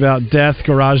talked about death,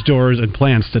 garage doors, and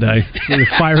plants today. We're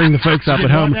firing the folks up at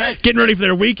home, getting ready for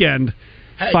their weekend.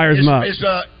 Fires them up.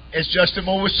 As Justin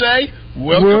Moore would say,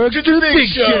 welcome to the big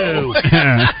show.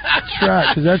 That's right,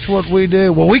 because that's what we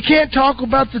do. Well, we can't talk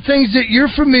about the things that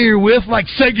you're familiar with, like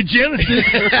Sega Genesis.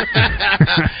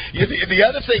 The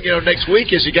other thing, next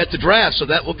week is you got the draft, so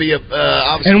that will be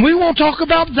obviously. And we won't talk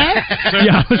about that.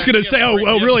 Yeah, I was going to say,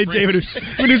 really, David?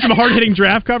 We do some hard-hitting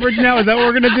draft coverage now? Is that what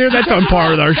we're going to do? That's on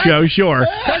par with our show, sure.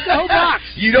 That's the whole box.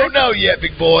 You don't know yet,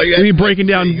 big boy. We'll be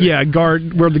breaking down,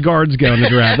 where the guards go in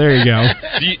the draft. There you go.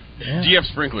 Do you have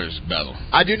sprinklers, Basil?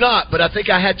 I do not, but I think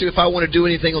I had to. If I want to do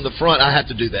anything on the front, I have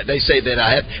to do that. They say that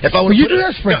I have. If I want to, you do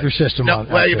have sprinkler system on.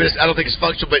 Well, I don't think it's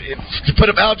functional. But to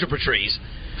put up algebra trees,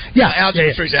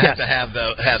 algebra trees, I have to have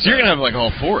though. So you're gonna have like a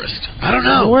whole forest. I don't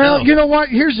know. Well, you know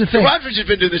what? Here's the thing. Rodgers has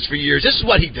been doing this for years. This is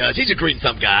what he does. He's a green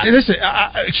thumb guy. Hey, listen,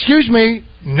 excuse me.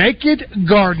 Naked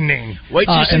gardening. Wait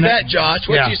till you see that, Josh.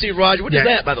 Wait till you see Roger. What is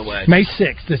that, by the way? May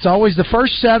 6th. It's always the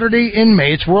first Saturday in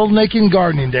May. It's World Naked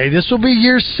Gardening Day. This will be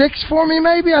year 6 for me,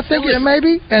 maybe. I think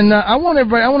maybe. And I want to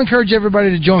encourage everybody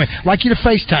to join me. I'd like you to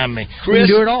FaceTime me. Chris, we can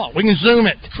do it all. We can Zoom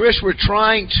it. Chris, we're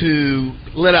trying to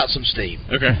let out some steam.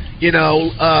 Okay.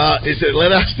 Is it let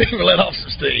out steam or let off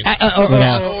some steam?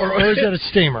 Or is that a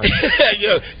steamer?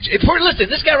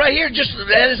 Listen, this guy right here just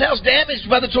had his house damaged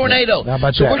by the tornado. How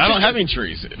about that? I don't have any trees.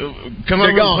 Come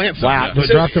over and plant some. Wow,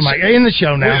 drop the mic in the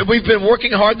show now. We've been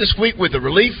working hard this week with the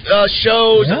relief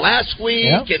shows, and last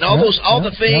week, and all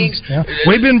the things.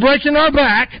 We've been breaking our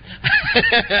back.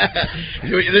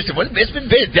 Listen, it's been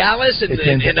big. Dallas and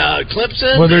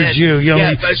Clemson. Well, there's you.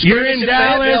 You're in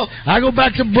Dallas. I go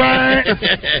back to Bryant.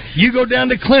 You go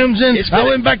down to Clemson. I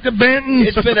went back to Benton.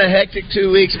 It's been a hectic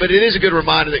 2 weeks, but it is a good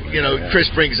reminder that Chris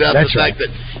brings up the fact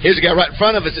that here's a guy right in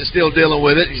front of us that's still dealing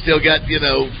with it. He's still got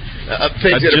I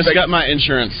just got my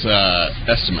insurance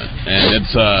estimate, and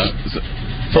it's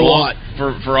for what?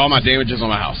 For all my damages on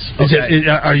my house.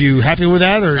 Are you happy with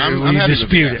that, or I'm you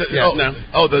dispute it?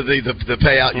 The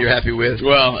payout you're happy with?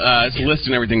 Well, it's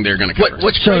listing everything they're going to cover.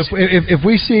 So if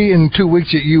we see in 2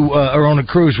 weeks that you are on a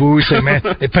cruise, will we say, man,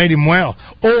 they paid him well,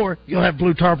 or you'll have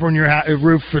blue tarp on your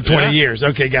roof for 20 years?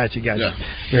 Okay, gotcha.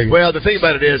 Well, the thing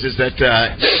about it is that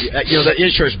the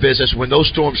insurance business, when those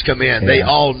storms come in, they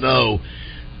all know.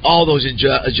 All those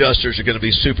adjusters are going to be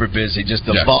super busy. Just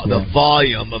the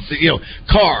volume of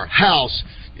car, house,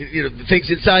 the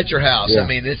things inside your house. Yeah. I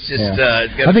mean, it's just.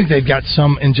 I think they've got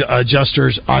some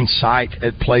adjusters on site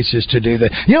at places to do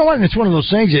that. You know what? And it's one of those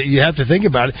things that you have to think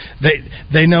about.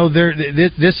 They know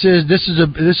this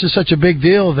is such a big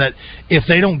deal that if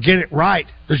they don't get it right,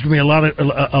 there's going to be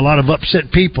a lot of upset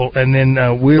people, and then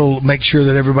we'll make sure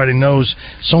that everybody knows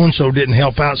so-and-so didn't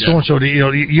help out, so-and-so did,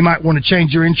 you might want to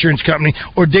change your insurance company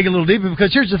or dig a little deeper,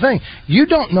 because here's the thing. You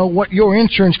don't know what your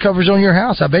insurance covers on your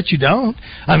house. I bet you don't.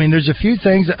 I mean, there's a few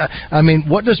things.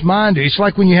 What does mine do? It's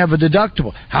like when you have a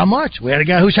deductible. How much? We had a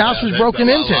guy whose house was broken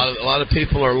into. A lot of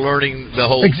people are learning the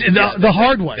whole... the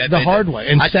hard way.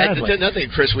 And sadly. Another thing,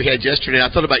 Chris, we had yesterday, I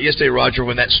thought about yesterday, Roger,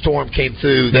 when that storm came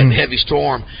through, that heavy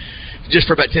storm, just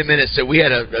for about 10 minutes, so we had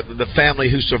the family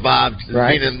who survived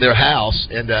being in their house,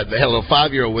 and they had a little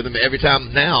 5-year-old with them. Every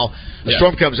time now the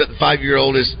storm comes up, the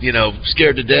 5-year-old is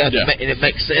scared to death, and it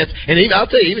makes sense. And even, I'll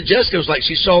tell you, even Jessica was like,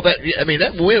 she saw that. I mean,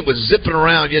 that wind was zipping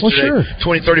around yesterday,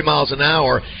 20, 30 miles an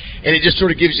hour. And it just sort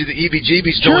of gives you the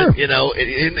EBGBs going,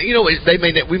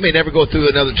 we may never go through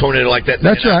another tornado like that in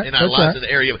our lives in the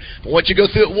area. But once you go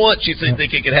through it once, you think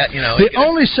it could happen. The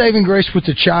only saving grace with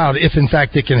the child, if in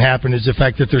fact it can happen, is the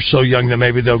fact that they're so young that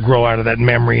maybe they'll grow out of that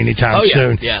memory anytime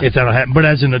soon. Yeah. If that'll happen. But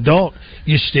as an adult,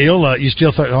 you still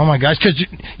thought, oh my gosh, because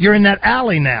you're in that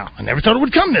alley now. I never thought it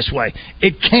would come this way.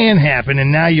 It can happen,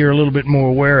 and now you're a little bit more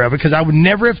aware of it, because I would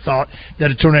never have thought that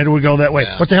a tornado would go that way.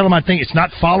 Yeah. What the hell am I thinking? It's not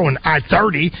following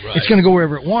I-30. Right. It's going to go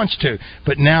wherever it wants to.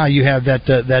 But now you have that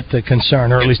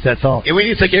concern, or at least that thought. And we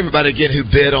need to thank everybody again who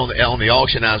bid on the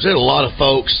auction house. There's a lot of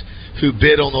folks who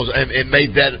bid on those and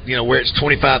made that, where it's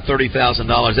 $25,000,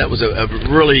 $30,000. That was a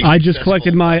really... I just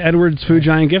collected my Edwards Food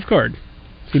Giant gift card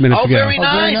a few minutes ago. Very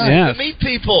nice. Yes. To meet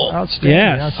people. Outstanding.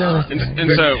 Yes. And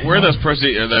so, where are those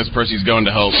proceeds going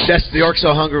to help? That's the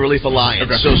Arkansas Hunger Relief Alliance.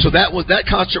 Okay. So that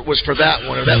concert was for that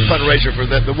one, or that fundraiser for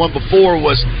that. The one before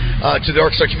was to the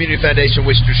Arkansas Community Foundation,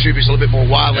 which distributes a little bit more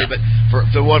widely. But for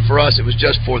the one for us, it was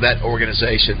just for that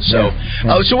organization. So,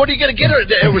 so what are you going to get at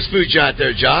Edwards Food Giant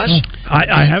there, Josh?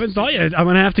 I haven't thought yet. I'm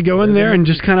going to have to go in there and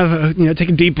just kind of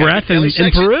take a deep breath and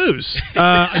peruse.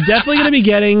 Definitely going to be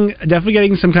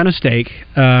getting some kind of steak.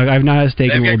 I've not had a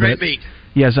steak in a little bit. Meat.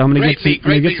 Yes, I'm going to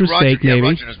get some steak,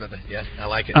 maybe. Yeah, I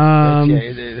like it.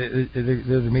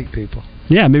 They're the meat people.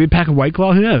 Yeah, maybe a pack of White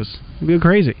Claw. Who knows? It'll go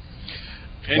crazy.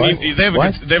 And they have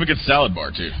a good salad bar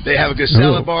too. They have a good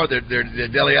salad bar. Their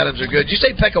deli items are good. Did you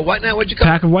say pack of White now? What'd you call it?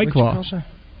 Pack of White Claw.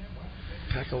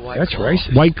 Pack of White That's Claw.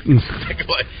 racist. White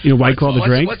Claw, the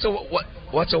drink. What's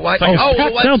a White Claw?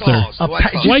 White Claws.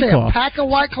 White Claw. A pack of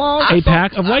White Claws? A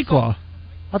pack of White Claw.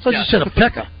 I thought you said a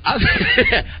pecker.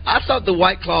 I thought the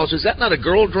White Claws, is that not a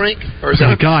girl drink? Or is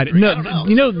that God,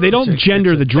 no, they don't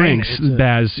gender the drinks,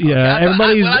 Baz. Yeah,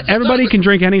 everybody can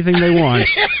drink anything they want.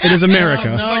 It is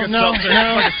America. No.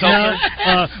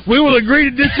 We will agree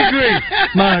to disagree.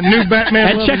 My new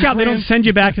Batman. At checkout, they don't send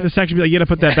you back to the section. Be like, you got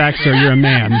to put that back, sir. You're a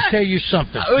man. Let me tell you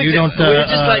something. You don't.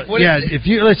 If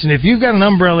you've got an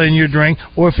umbrella in your drink,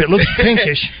 or if it looks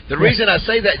pinkish. The reason I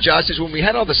say that, Josh, is when we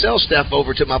had all the sales staff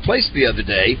over to my place the other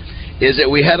day, is that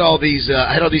we had all these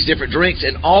different drinks,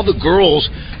 and all the girls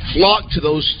flocked to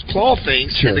those claw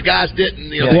things, and the guys didn't.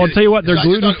 Well, I'll tell you what,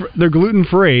 they're gluten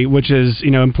free, which is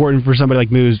important for somebody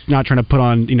like me who's not trying to put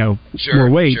on more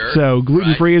weight. Sure. So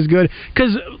gluten free is good,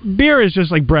 because beer is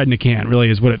just like bread in a can. Really,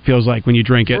 is what it feels like when you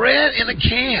drink it. Bread in a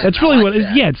can. That's really what it is.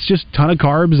 Yeah, it's just a ton of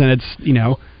carbs, and it's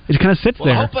it kind of sits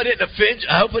there. I hope I didn't offend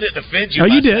you. Oh,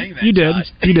 you did. You did.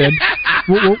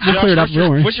 We'll clear it up.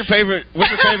 What's your favorite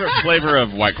flavor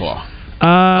of White Claw?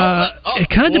 It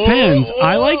kind of depends.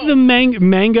 I like the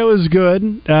mango is good.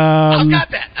 I've got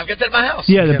that in my house.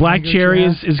 Yeah, the black cherry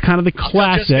is kind of the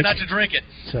classic. Not to drink it.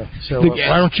 So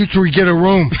why don't you three get a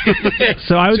room?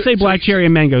 So I would say black cherry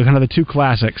and mango, kind of the two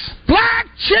classics. Black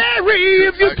cherry,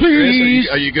 if you please.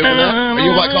 Are you good with that? Are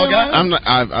you a White Claw guy?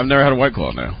 I've never had a White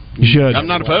Claw now. You should. I'm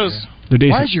not opposed. They're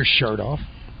decent. Why is your shirt off?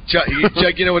 Chuck,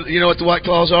 you know what the White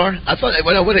Claws are? I thought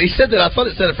when he said that, I thought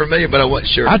it sounded familiar, but I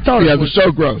wasn't sure. I thought it was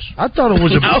so gross. I thought it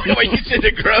was a. You said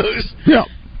it gross. Yeah.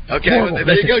 Okay, well,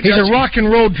 there you go, He's a rock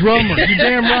and roll drummer. You're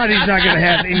damn right he's not going to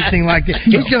have anything like that.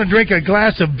 He's going to drink a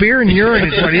glass of beer and urine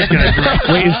is what he's going to drink.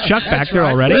 Wait, is Chuck back there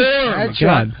already? That's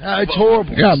right. It's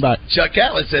horrible. Yeah, Chuck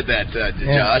Catlin said that,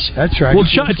 Josh. That's right. Well,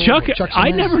 Chuck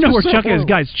I never know where Chuck is.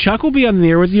 Guys, Chuck will be on the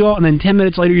air with you all, and then 10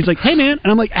 minutes later he's like, hey, man. And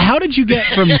I'm like, how did you get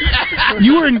from...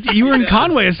 You were in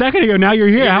Conway a second ago. Now you're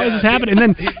here. How is this happening? And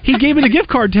then he gave me the gift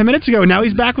card 10 minutes ago, and now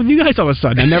he's back with you guys all of a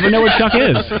sudden. I never know where Chuck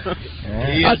is.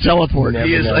 I teleport.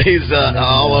 He's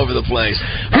all over the place.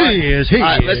 He is.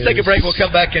 Let's take a break. We'll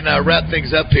come back and wrap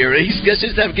things up here. He's just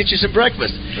have to get you some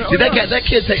breakfast. Did that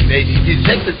kid take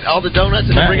all the the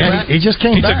donuts and bring them back? He just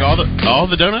came back. He took all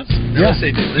the donuts? Yeah.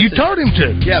 You told him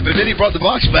to. Yeah, but then he brought the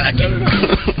box back.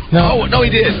 No. No, he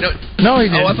did. No,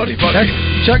 he didn't. Oh, I thought he brought it.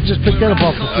 Chuck just picked that up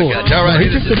off the floor. Okay, all right. He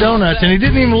took the donuts, and he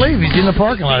didn't even leave. He's in the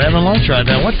parking lot having lunch right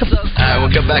now. What the... All right,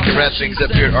 we'll come back and wrap things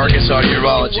up here at Arkansas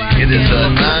Urology. It is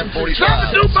 9:45.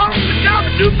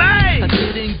 I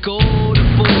didn't go to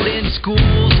boarding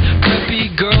schools.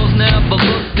 Preppy girls never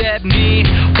looked at me.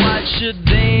 Why should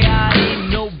they? I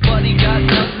ain't nobody got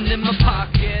nothing in my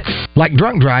pocket. Like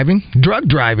drunk driving, drug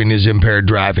driving is impaired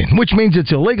driving, which means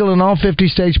it's illegal in all 50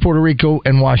 states, Puerto Rico,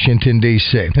 and Washington,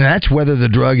 D.C. And that's whether the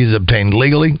drug is obtained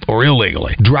legally or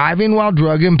illegally. Driving while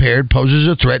drug impaired poses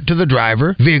a threat to the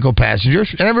driver, vehicle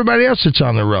passengers, and everybody else that's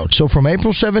on the road. So from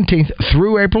April 17th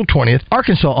through April 20th,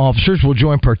 Arkansas officers will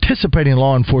join participating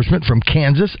law enforcement from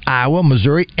Kansas, Iowa,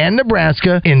 Missouri, and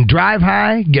Nebraska in Drive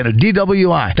High, Get a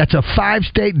DWI. That's a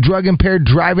 5-state drug-impaired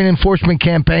driving enforcement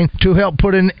campaign to help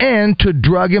put an end to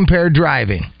drug-impaired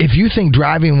driving. If you think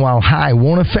driving while high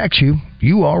won't affect you,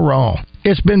 you are wrong.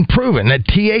 It's been proven that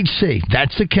THC,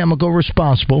 that's the chemical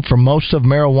responsible for most of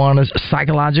marijuana's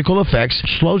psychological effects,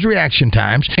 slows reaction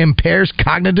times, impairs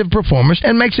cognitive performance,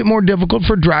 and makes it more difficult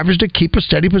for drivers to keep a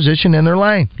steady position in their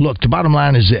lane. Look, the bottom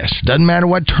line is this. Doesn't matter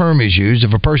what term is used,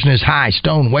 if a person is high,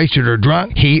 stoned, wasted, or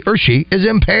drunk, he or she is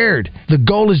impaired. The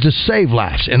goal is to save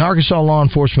lives, and Arkansas law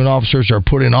enforcement officers are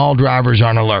putting all drivers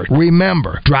on alert.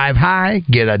 Remember, drive high,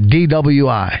 get a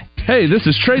DWI. Hey, this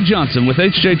is Trey Johnson with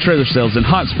HJ Trailer Sales in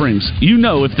Hot Springs. You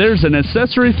know, if there's an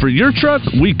accessory for your truck,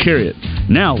 we carry it.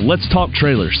 Now, let's talk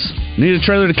trailers. Need a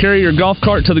trailer to carry your golf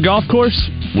cart to the golf course?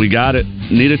 We got it.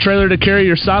 Need a trailer to carry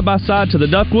your side-by-side to the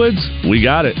Duckwoods? We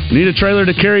got it. Need a trailer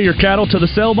to carry your cattle to the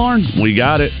sale barn? We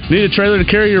got it. Need a trailer to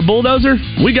carry your bulldozer?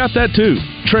 We got that too.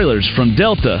 Trailers from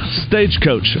Delta,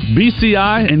 Stagecoach,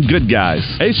 BCI, and Good Guys.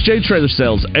 HJ Trailer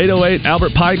Sales, 808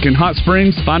 Albert Pike in Hot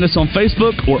Springs. Find us on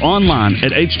Facebook or online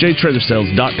at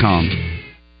hjtrailersales.com.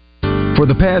 For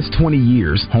the past 20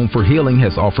 years, Home for Healing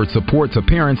has offered support to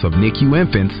parents of NICU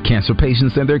infants, cancer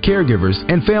patients and their caregivers,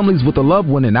 and families with a loved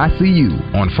one in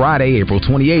ICU. On Friday, April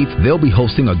 28th, they'll be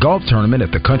hosting a golf tournament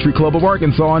at the Country Club of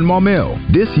Arkansas in Maumelle.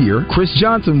 This year, Chris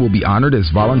Johnson will be honored as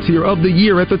Volunteer of the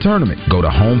Year at the tournament. Go to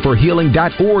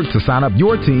homeforhealing.org to sign up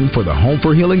your team for the Home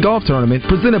for Healing Golf Tournament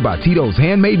presented by Tito's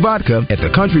Handmade Vodka at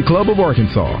the Country Club of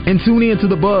Arkansas. And tune in to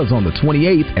The Buzz on the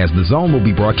 28th as The Zone will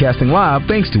be broadcasting live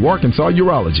thanks to Arkansas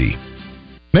Urology.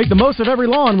 Make the most of every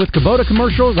lawn with Kubota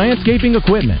Commercial Landscaping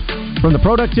Equipment. From the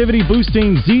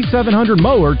productivity-boosting Z700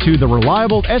 mower to the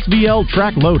reliable SVL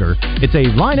track loader, it's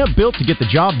a lineup built to get the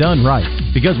job done right.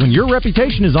 Because when your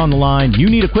reputation is on the line, you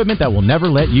need equipment that will never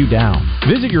let you down.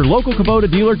 Visit your local Kubota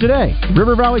dealer today.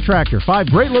 River Valley Tractor, 5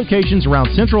 great locations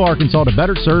around Central Arkansas to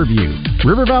better serve you.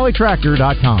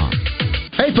 RiverValleyTractor.com.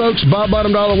 Hey folks, Bob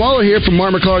Bottom Dollar Waller here from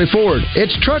Mark McClarty Ford.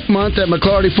 It's Truck Month at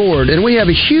McClarty Ford, and we have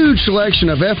a huge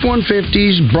selection of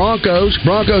F-150s, Broncos,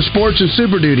 Bronco Sports, and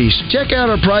Super Duties. Check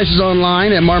out our prices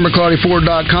online at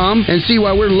markmcclartyford.com and see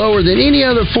why we're lower than any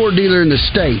other Ford dealer in the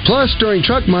state. Plus, during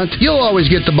Truck Month, you'll always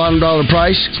get the bottom dollar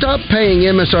price. Stop paying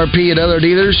MSRP at other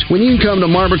dealers when you can come to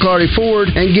Mark McClarty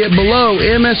Ford and get below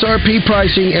MSRP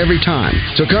pricing every time.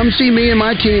 So come see me and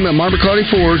my team at Mark McClarty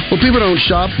Ford. Well, people don't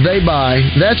shop, they buy.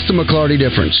 That's the McClarty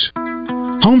difference.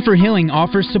 Home for Healing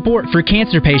offers support for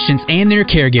cancer patients and their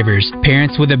caregivers,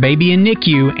 parents with a baby in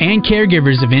NICU, and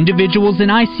caregivers of individuals in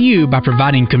ICU by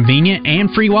providing convenient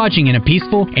and free lodging in a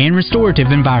peaceful and restorative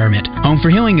environment. Home for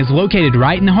Healing is located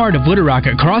right in the heart of Little Rock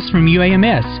across from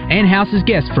UAMS and houses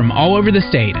guests from all over the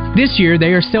state. This year,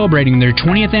 they are celebrating their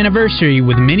 20th anniversary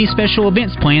with many special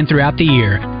events planned throughout the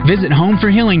year. Visit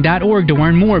homeforhealing.org to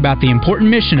learn more about the important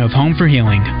mission of Home for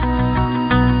Healing.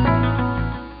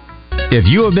 If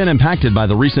you have been impacted by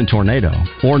the recent tornado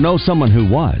or know someone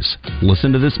who was,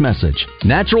 listen to this message.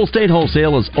 Natural State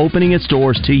Wholesale is opening its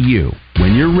doors to you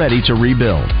when you're ready to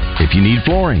rebuild. If you need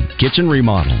flooring, kitchen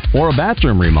remodel, or a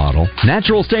bathroom remodel,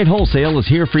 Natural State Wholesale is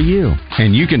here for you.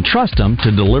 And you can trust them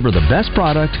to deliver the best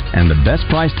product and the best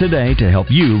price today to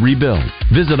help you rebuild.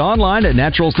 Visit online at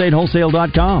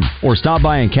naturalstatewholesale.com or stop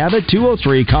by in Cabot,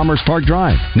 203 Commerce Park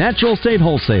Drive. Natural State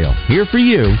Wholesale, here for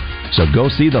you. So go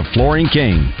see the Flooring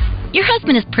King. Your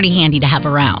husband is pretty handy to have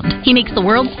around. He makes the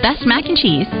world's best mac and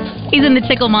cheese. He's in the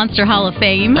Tickle Monster Hall of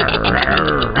Fame.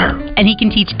 And he can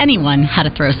teach anyone how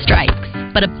to throw strikes.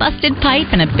 But a busted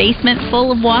pipe in a basement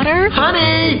full of water?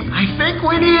 Honey, I think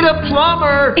we need a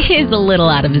plumber. Is a little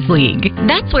out of his league.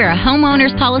 That's where a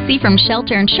homeowner's policy from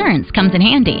Shelter Insurance comes in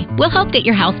handy. We'll help get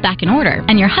your house back in order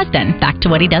and your husband back to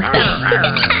what he does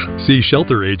best. See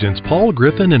shelter agents Paul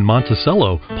Griffin in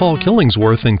Monticello, Paul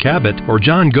Killingsworth in Cabot, or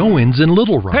John Goins in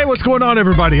Little Rock. Hey, what's going on,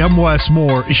 everybody? I'm Wes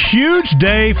Moore. Huge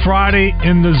day Friday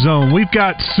in the zone. We've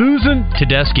got Susan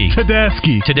Tedeschi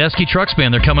Trucks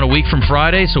Band. They're coming a week from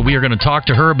Friday, so we are going to talk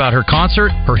to her about her concert,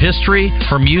 her history,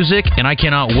 her music, and I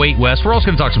cannot wait, Wes. We're also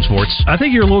going to talk some sports. I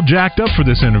think you're a little jacked up for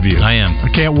this interview. I am. I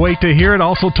can't wait to hear it.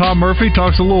 Also, Tom Murphy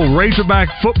talks a little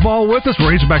Razorback football with us,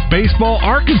 Razorback baseball,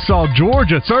 Arkansas,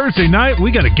 Georgia, Thursday night.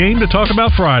 We got a game to talk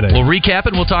about Friday. We'll recap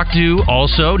it. We'll talk to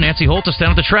also Nancy Holtis down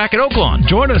at the track at Oaklawn.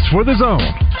 Join us for The Zone.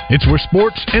 It's where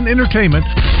sports and entertainment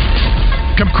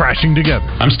come crashing together.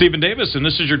 I'm Stephen Davis, and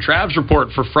this is your Travs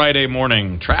report for Friday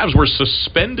morning. Travs were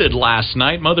suspended last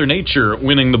night. Mother Nature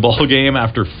winning the ball game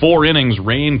after 4 innings.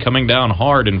 Rain coming down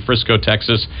hard in Frisco,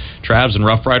 Texas. Travs and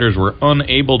Rough Riders were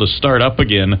unable to start up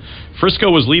again.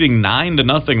 Frisco was leading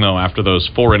 9-0 though after those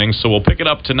 4 innings, so we'll pick it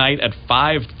up tonight at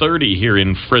 5:30 here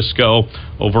in Frisco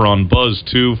over on Buzz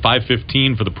 2,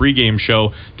 5:15 for the pregame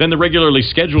show. Then the regularly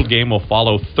scheduled game will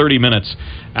follow 30 minutes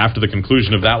after the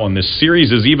conclusion of that one. This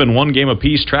series is even 1 game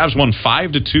apiece. Travs won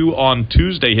 5-2 on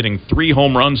Tuesday, hitting 3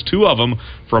 home runs, 2 of them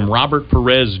from Robert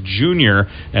Perez Jr.,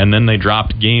 and then they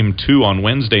dropped game 2 on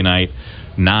Wednesday night,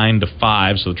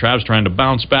 9-5. So the Travs trying to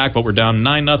bounce back, but we're down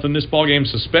 9-0. This ball game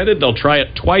suspended. They'll try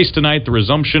it twice tonight, the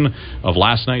resumption of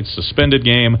last night's suspended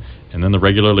game, and then the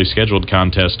regularly scheduled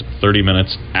contest 30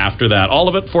 minutes after that. All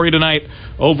of it for you tonight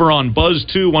over on Buzz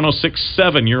 2,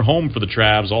 106.7. Your home for the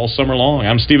Travs all summer long.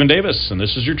 I'm Stephen Davis, and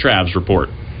this is your Travs report.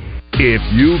 If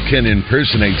you can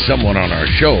impersonate someone on our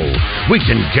show, we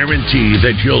can guarantee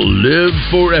that you'll live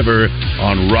forever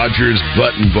on Rogers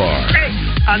Button Bar. Hey,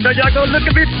 I know y'all gonna look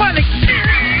at me funny,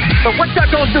 but what y'all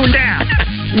gonna do now?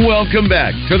 Welcome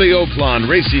back to the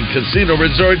Oaklawn Racing Casino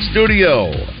Resort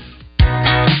Studio.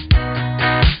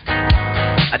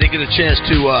 I didn't get a chance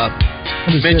to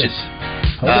mention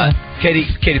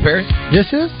Katy Perry.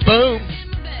 This is? Boom.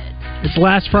 It's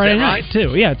last Friday night,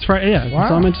 too. Yeah, it's Friday. Yeah, wow.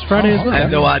 it's on it's Friday as well. I have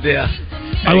no idea.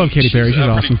 I love Katy Perry. She's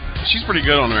awesome. She's pretty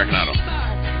good on American Idol.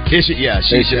 Is she? Yeah,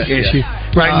 she's.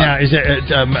 Right now, is it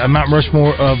Mount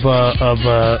Rushmore of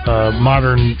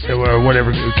modern or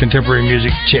whatever contemporary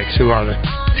music chicks? Who are they?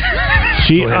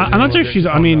 I'm not sure if she's.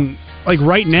 I mean, like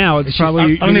right now, it's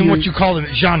probably. I don't even know what you call it.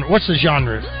 Genre. What's the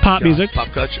genre? Pop music. Pop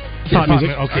culture. Pop music.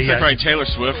 Okay, yeah. Probably Taylor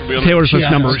Swift would be on Taylor Swift's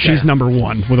She's number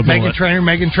 1 with a bullet.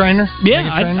 Megan Trainor.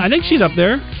 Yeah, I think she's up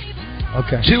there.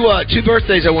 Okay. 2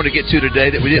 birthdays I want to get to today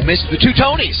that we didn't miss. The 2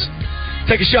 Tonys.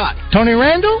 Take a shot. Tony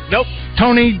Randall. Nope.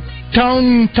 Tone Luke.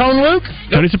 Nope.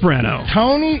 Tony Soprano.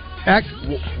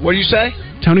 What do you say?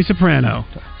 Tony Soprano.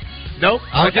 Nope.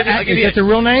 Is that the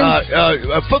real name?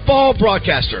 A football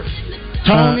broadcaster.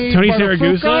 Tony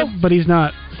Saragusa, but he's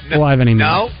not alive anymore.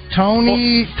 No.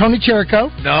 Tony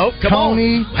Chirico. No. Come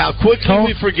on. How quick can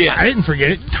we forget? I didn't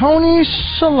forget it. Tony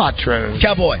Salatro.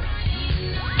 Cowboy.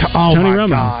 Oh, Tony my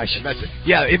Roman. gosh.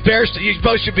 Yeah, embarrassed. You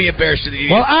both should be embarrassed.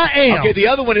 Well, I am. Okay, the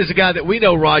other one is a guy that we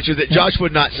know, Roger, that Josh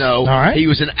would not know. All right. He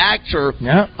was an actor.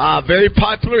 Yeah. Very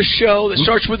popular show that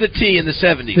starts with a T in the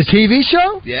 70s. The TV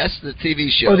show? Yes, the TV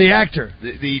show. Or the actor?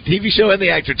 The TV show and the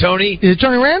actor. Tony. Is it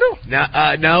Tony Randall?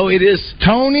 No, it is.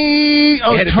 Tony.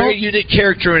 He had a very unique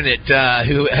character in it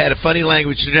who had a funny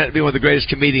language. Turned out to be one of the greatest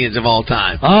comedians of all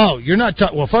time. Oh, you're not.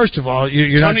 Well, first of all,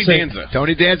 you're Tony not saying. Danza.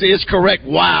 Tony Danza is correct.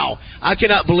 Wow. I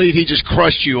cannot believe he just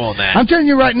crushed you on that. I'm telling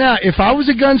you right now, if I was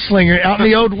a gunslinger out in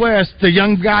the Old West, the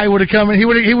young guy would have come and he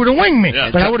would have winged me,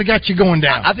 but I would have got you going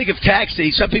down. I think of Taxi.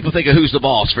 Some people think of Who's the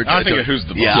Boss. I think of Who's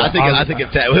the Boss. Yeah, I think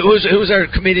of Taxi. Who was our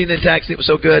comedian in Taxi that was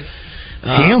so good?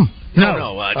 Him.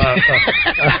 No.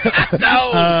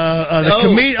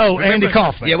 Andy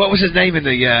Kaufman. Yeah, what was his name in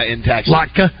Taxi?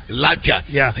 Latka.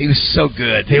 Yeah, he was so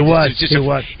good. He was.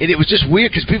 And it was just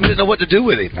weird because people didn't know what to do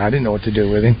with him. I didn't know what to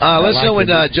do with him. Let's know when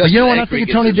Justin. You know what I think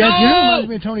of Tony Danza? No! You know what reminds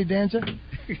me of Tony Danza?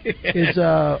 Is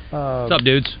what's up,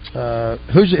 dudes?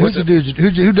 Who's the dude?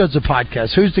 Who does the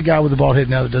podcast? Who's the guy with the bald head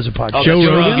now that does the podcast? Joe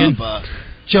Rogan.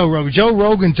 Joe Rogan. Joe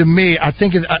Rogan, to me, I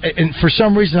think, and for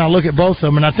some reason, I look at both of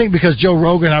them, and I think because Joe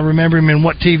Rogan, I remember him in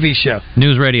what TV show?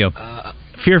 News Radio.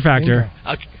 Fear Factor.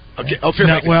 Okay. Oh, Fear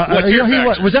Factor. Well,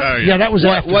 was that? Yeah, that was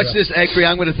after. What's this, Acri?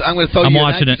 I'm going to throw I'm you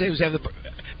watching it.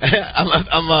 I'm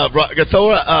going to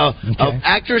throw an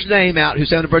actor's name out who's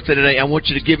having a birthday today. I want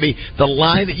you to give me the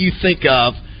line that you think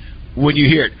of when you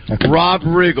hear it. Okay. Rob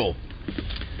Riggle.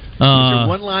 Is there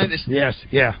one line that's... Yes,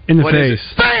 yeah. In the face.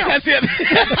 Bam! That's it.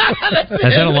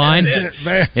 Is that a line?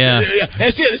 Yeah.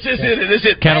 That's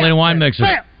it. Catalina Wine Mixer.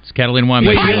 It's Catalina Wine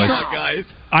Mixer. Guys.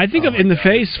 I think of In the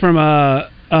Face from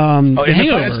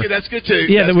Hangover. That's good too.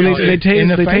 Yeah, when they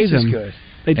tase him. Good.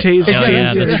 They tased Oh,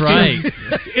 yeah, that's right.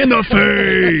 In the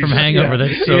face. From Hangover,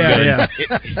 that's so good. Yeah.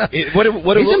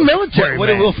 What He's a military What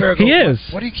did Will Ferrell go? He is.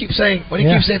 What do you keep saying? What do you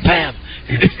keep saying, Pam?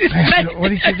 What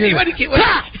do you keep doing? Why do you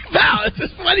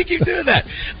keep doing that?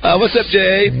 What's up,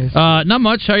 Jay? Not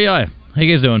much. How you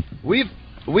guys doing?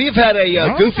 We've had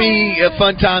a goofy,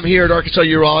 fun time here at Arkansas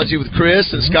Urology with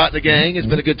Chris and Scott and the gang. It's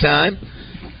been a good time.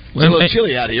 It's a little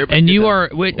chilly out here. And you are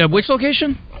which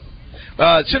location?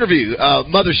 Centerview,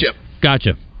 Mothership.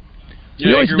 Gotcha.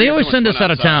 Yeah, They always send us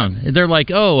out of town. They're like,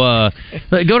 go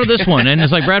to this one. And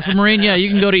it's like, Bradford Marine, yeah, you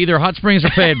can go to either Hot Springs or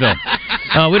Fayetteville.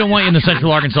 We don't want you in the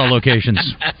Central Arkansas locations.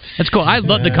 That's cool. I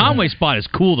love the Conway spot. Is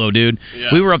cool, though, dude. Yeah.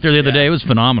 We were up there the other day. It was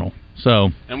phenomenal.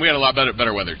 And we had a lot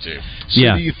better weather, too. So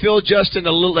do you feel, Justin,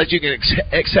 a little that you can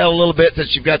exhale a little bit, that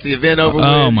you've got the event over with?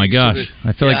 Oh, my gosh.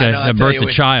 I feel like I birthed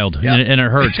a child, and it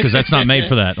hurts because that's not made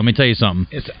for that. Let me tell you something.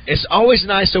 It's always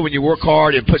nice, though, when you work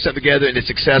hard and put something together and it's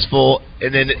successful,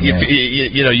 and then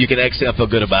you can exhale and feel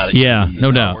good about it. Yeah,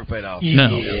 no doubt.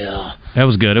 No. That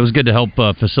was good. It was good to help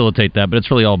facilitate that, but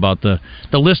it's really all about the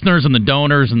listeners and the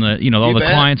donors and all the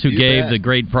clients who gave the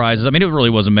great prizes. I mean, it really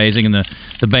was amazing, and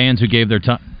the bands who gave their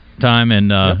time,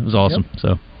 and it was awesome.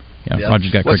 So, Roger's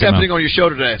got What's Cricket happening Mouth. on your show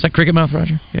today? Is that Cricket Mouth,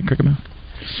 Roger? Yeah, Cricket Mouth.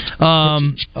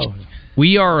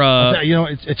 We are.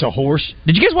 It's a horse.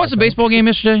 Did you guys watch the baseball game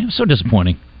yesterday? It was so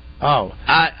disappointing. Oh,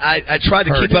 I tried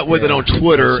to keep up with it on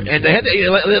Twitter, and they had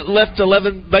left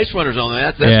 11 base runners on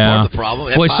that. That's part of the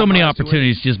problem. Boy, so many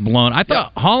opportunities just blown. I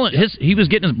thought Holland, he was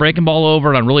getting his breaking ball over,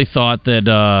 and I really thought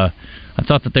that. I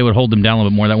thought that they would hold them down a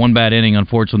little bit more. That one bad inning,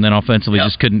 unfortunately, then offensively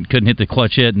just couldn't hit the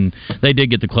clutch hit, and they did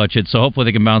get the clutch hit. So hopefully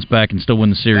they can bounce back and still win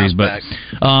the series.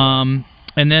 And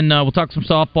then we'll talk some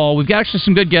softball. We've got actually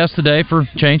some good guests today for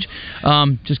change.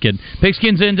 Just kidding.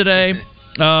 Pigskin's in today.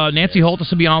 Nancy Holtis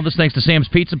will be on with us thanks to Sam's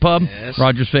Pizza Pub,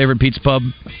 Roger's favorite pizza pub,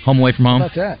 home away from home. How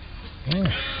about that?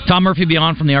 Yeah. Tom Murphy will be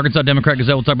on from the Arkansas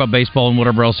Democrat-Gazette. We'll talk about baseball and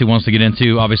whatever else he wants to get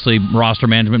into. Obviously, roster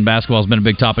management and basketball has been a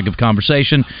big topic of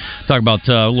conversation. Talk about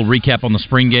a little recap on the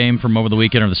spring game from over the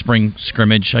weekend, or the spring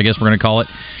scrimmage, I guess we're going to call it.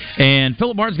 And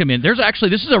Philip Martin's going to be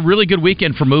in. This is a really good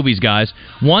weekend for movies, guys.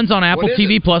 One's on Apple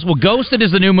TV Plus. Well, Ghosted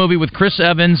is the new movie with Chris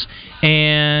Evans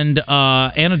and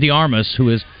Ana de Armas, who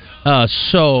is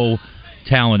so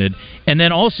talented. And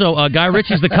then also Guy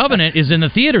Ritchie's The Covenant is in the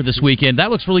theater this weekend. That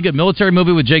looks really good. Military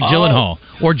movie with Jake Gyllenhaal,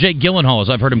 or Jake Gyllenhaal, as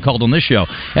I've heard him called on this show.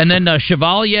 And then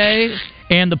Chevalier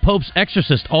and The Pope's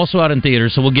Exorcist also out in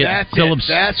theaters. So we'll get Philip's.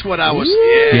 That's what I was.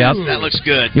 Yeah, that looks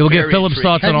good. You'll get Philip's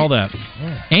thoughts on all that.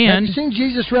 And have you seen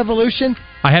Jesus Revolution?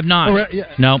 I have not.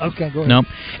 No. Okay, go ahead. No.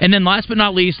 And then last but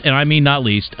not least, and I mean not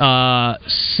least,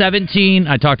 17.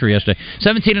 I talked to her yesterday.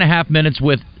 17 and a half minutes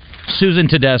with Susan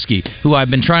Tedeschi, who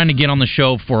I've been trying to get on the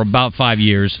show for about 5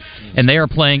 years, and they are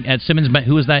playing at Simmons.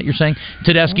 Who is that you're saying?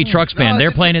 Tedeschi Trucks Band.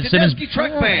 They're playing at Simmons. Tedeschi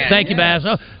Truck Band. Thank you, Baz.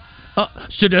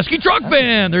 Tedeschi Truck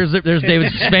Band. There's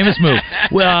David's famous move.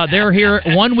 Well, they're here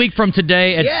 1 week from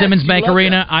today at Simmons Bank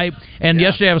Arena.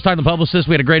 Yesterday I was talking to the publicist.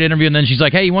 We had a great interview, and then she's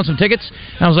like, "Hey, you want some tickets?"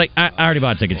 And I was like, "I already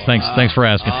bought tickets. Thanks for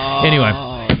asking."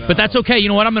 Anyway. But that's okay. You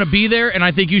know what? I'm going to be there, and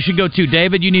I think you should go too.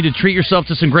 David, you need to treat yourself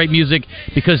to some great music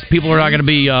because people are not going to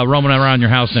be roaming around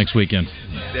your house next weekend.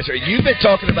 That's right. You've been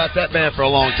talking about that band for a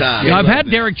long time. Yeah, I've had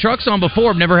Derek Trucks on before.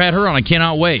 I've never had her on. I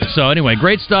cannot wait. So anyway,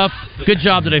 great stuff. Good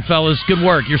job today, fellas. Good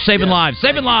work. You're saving lives.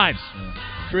 Saving lives.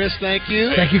 Chris, thank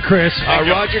you. Thank you, Chris.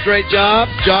 Roger, great job.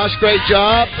 Josh, great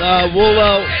job. We'll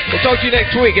talk to you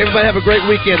next week. Everybody have a great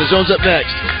weekend. The Zone's up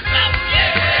next.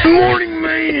 Good morning,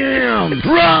 Mayhem.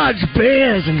 Raj,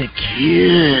 Bears, and the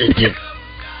kid.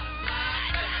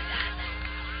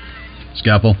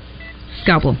 Scalpel.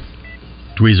 Scalpel.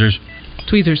 Tweezers.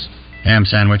 Tweezers. Ham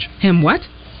sandwich. Ham what?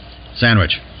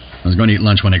 Sandwich. I was going to eat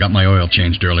lunch when I got my oil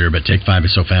changed earlier, but Take 5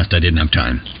 is so fast I didn't have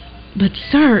time. But,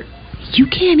 sir, you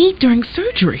can't eat during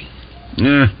surgery.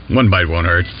 One bite won't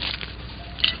hurt.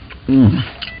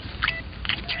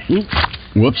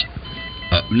 Whoops.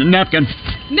 Napkin.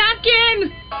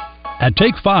 Napkin! At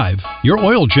Take 5, your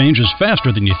oil change is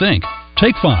faster than you think.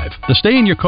 Take 5, the stay in your car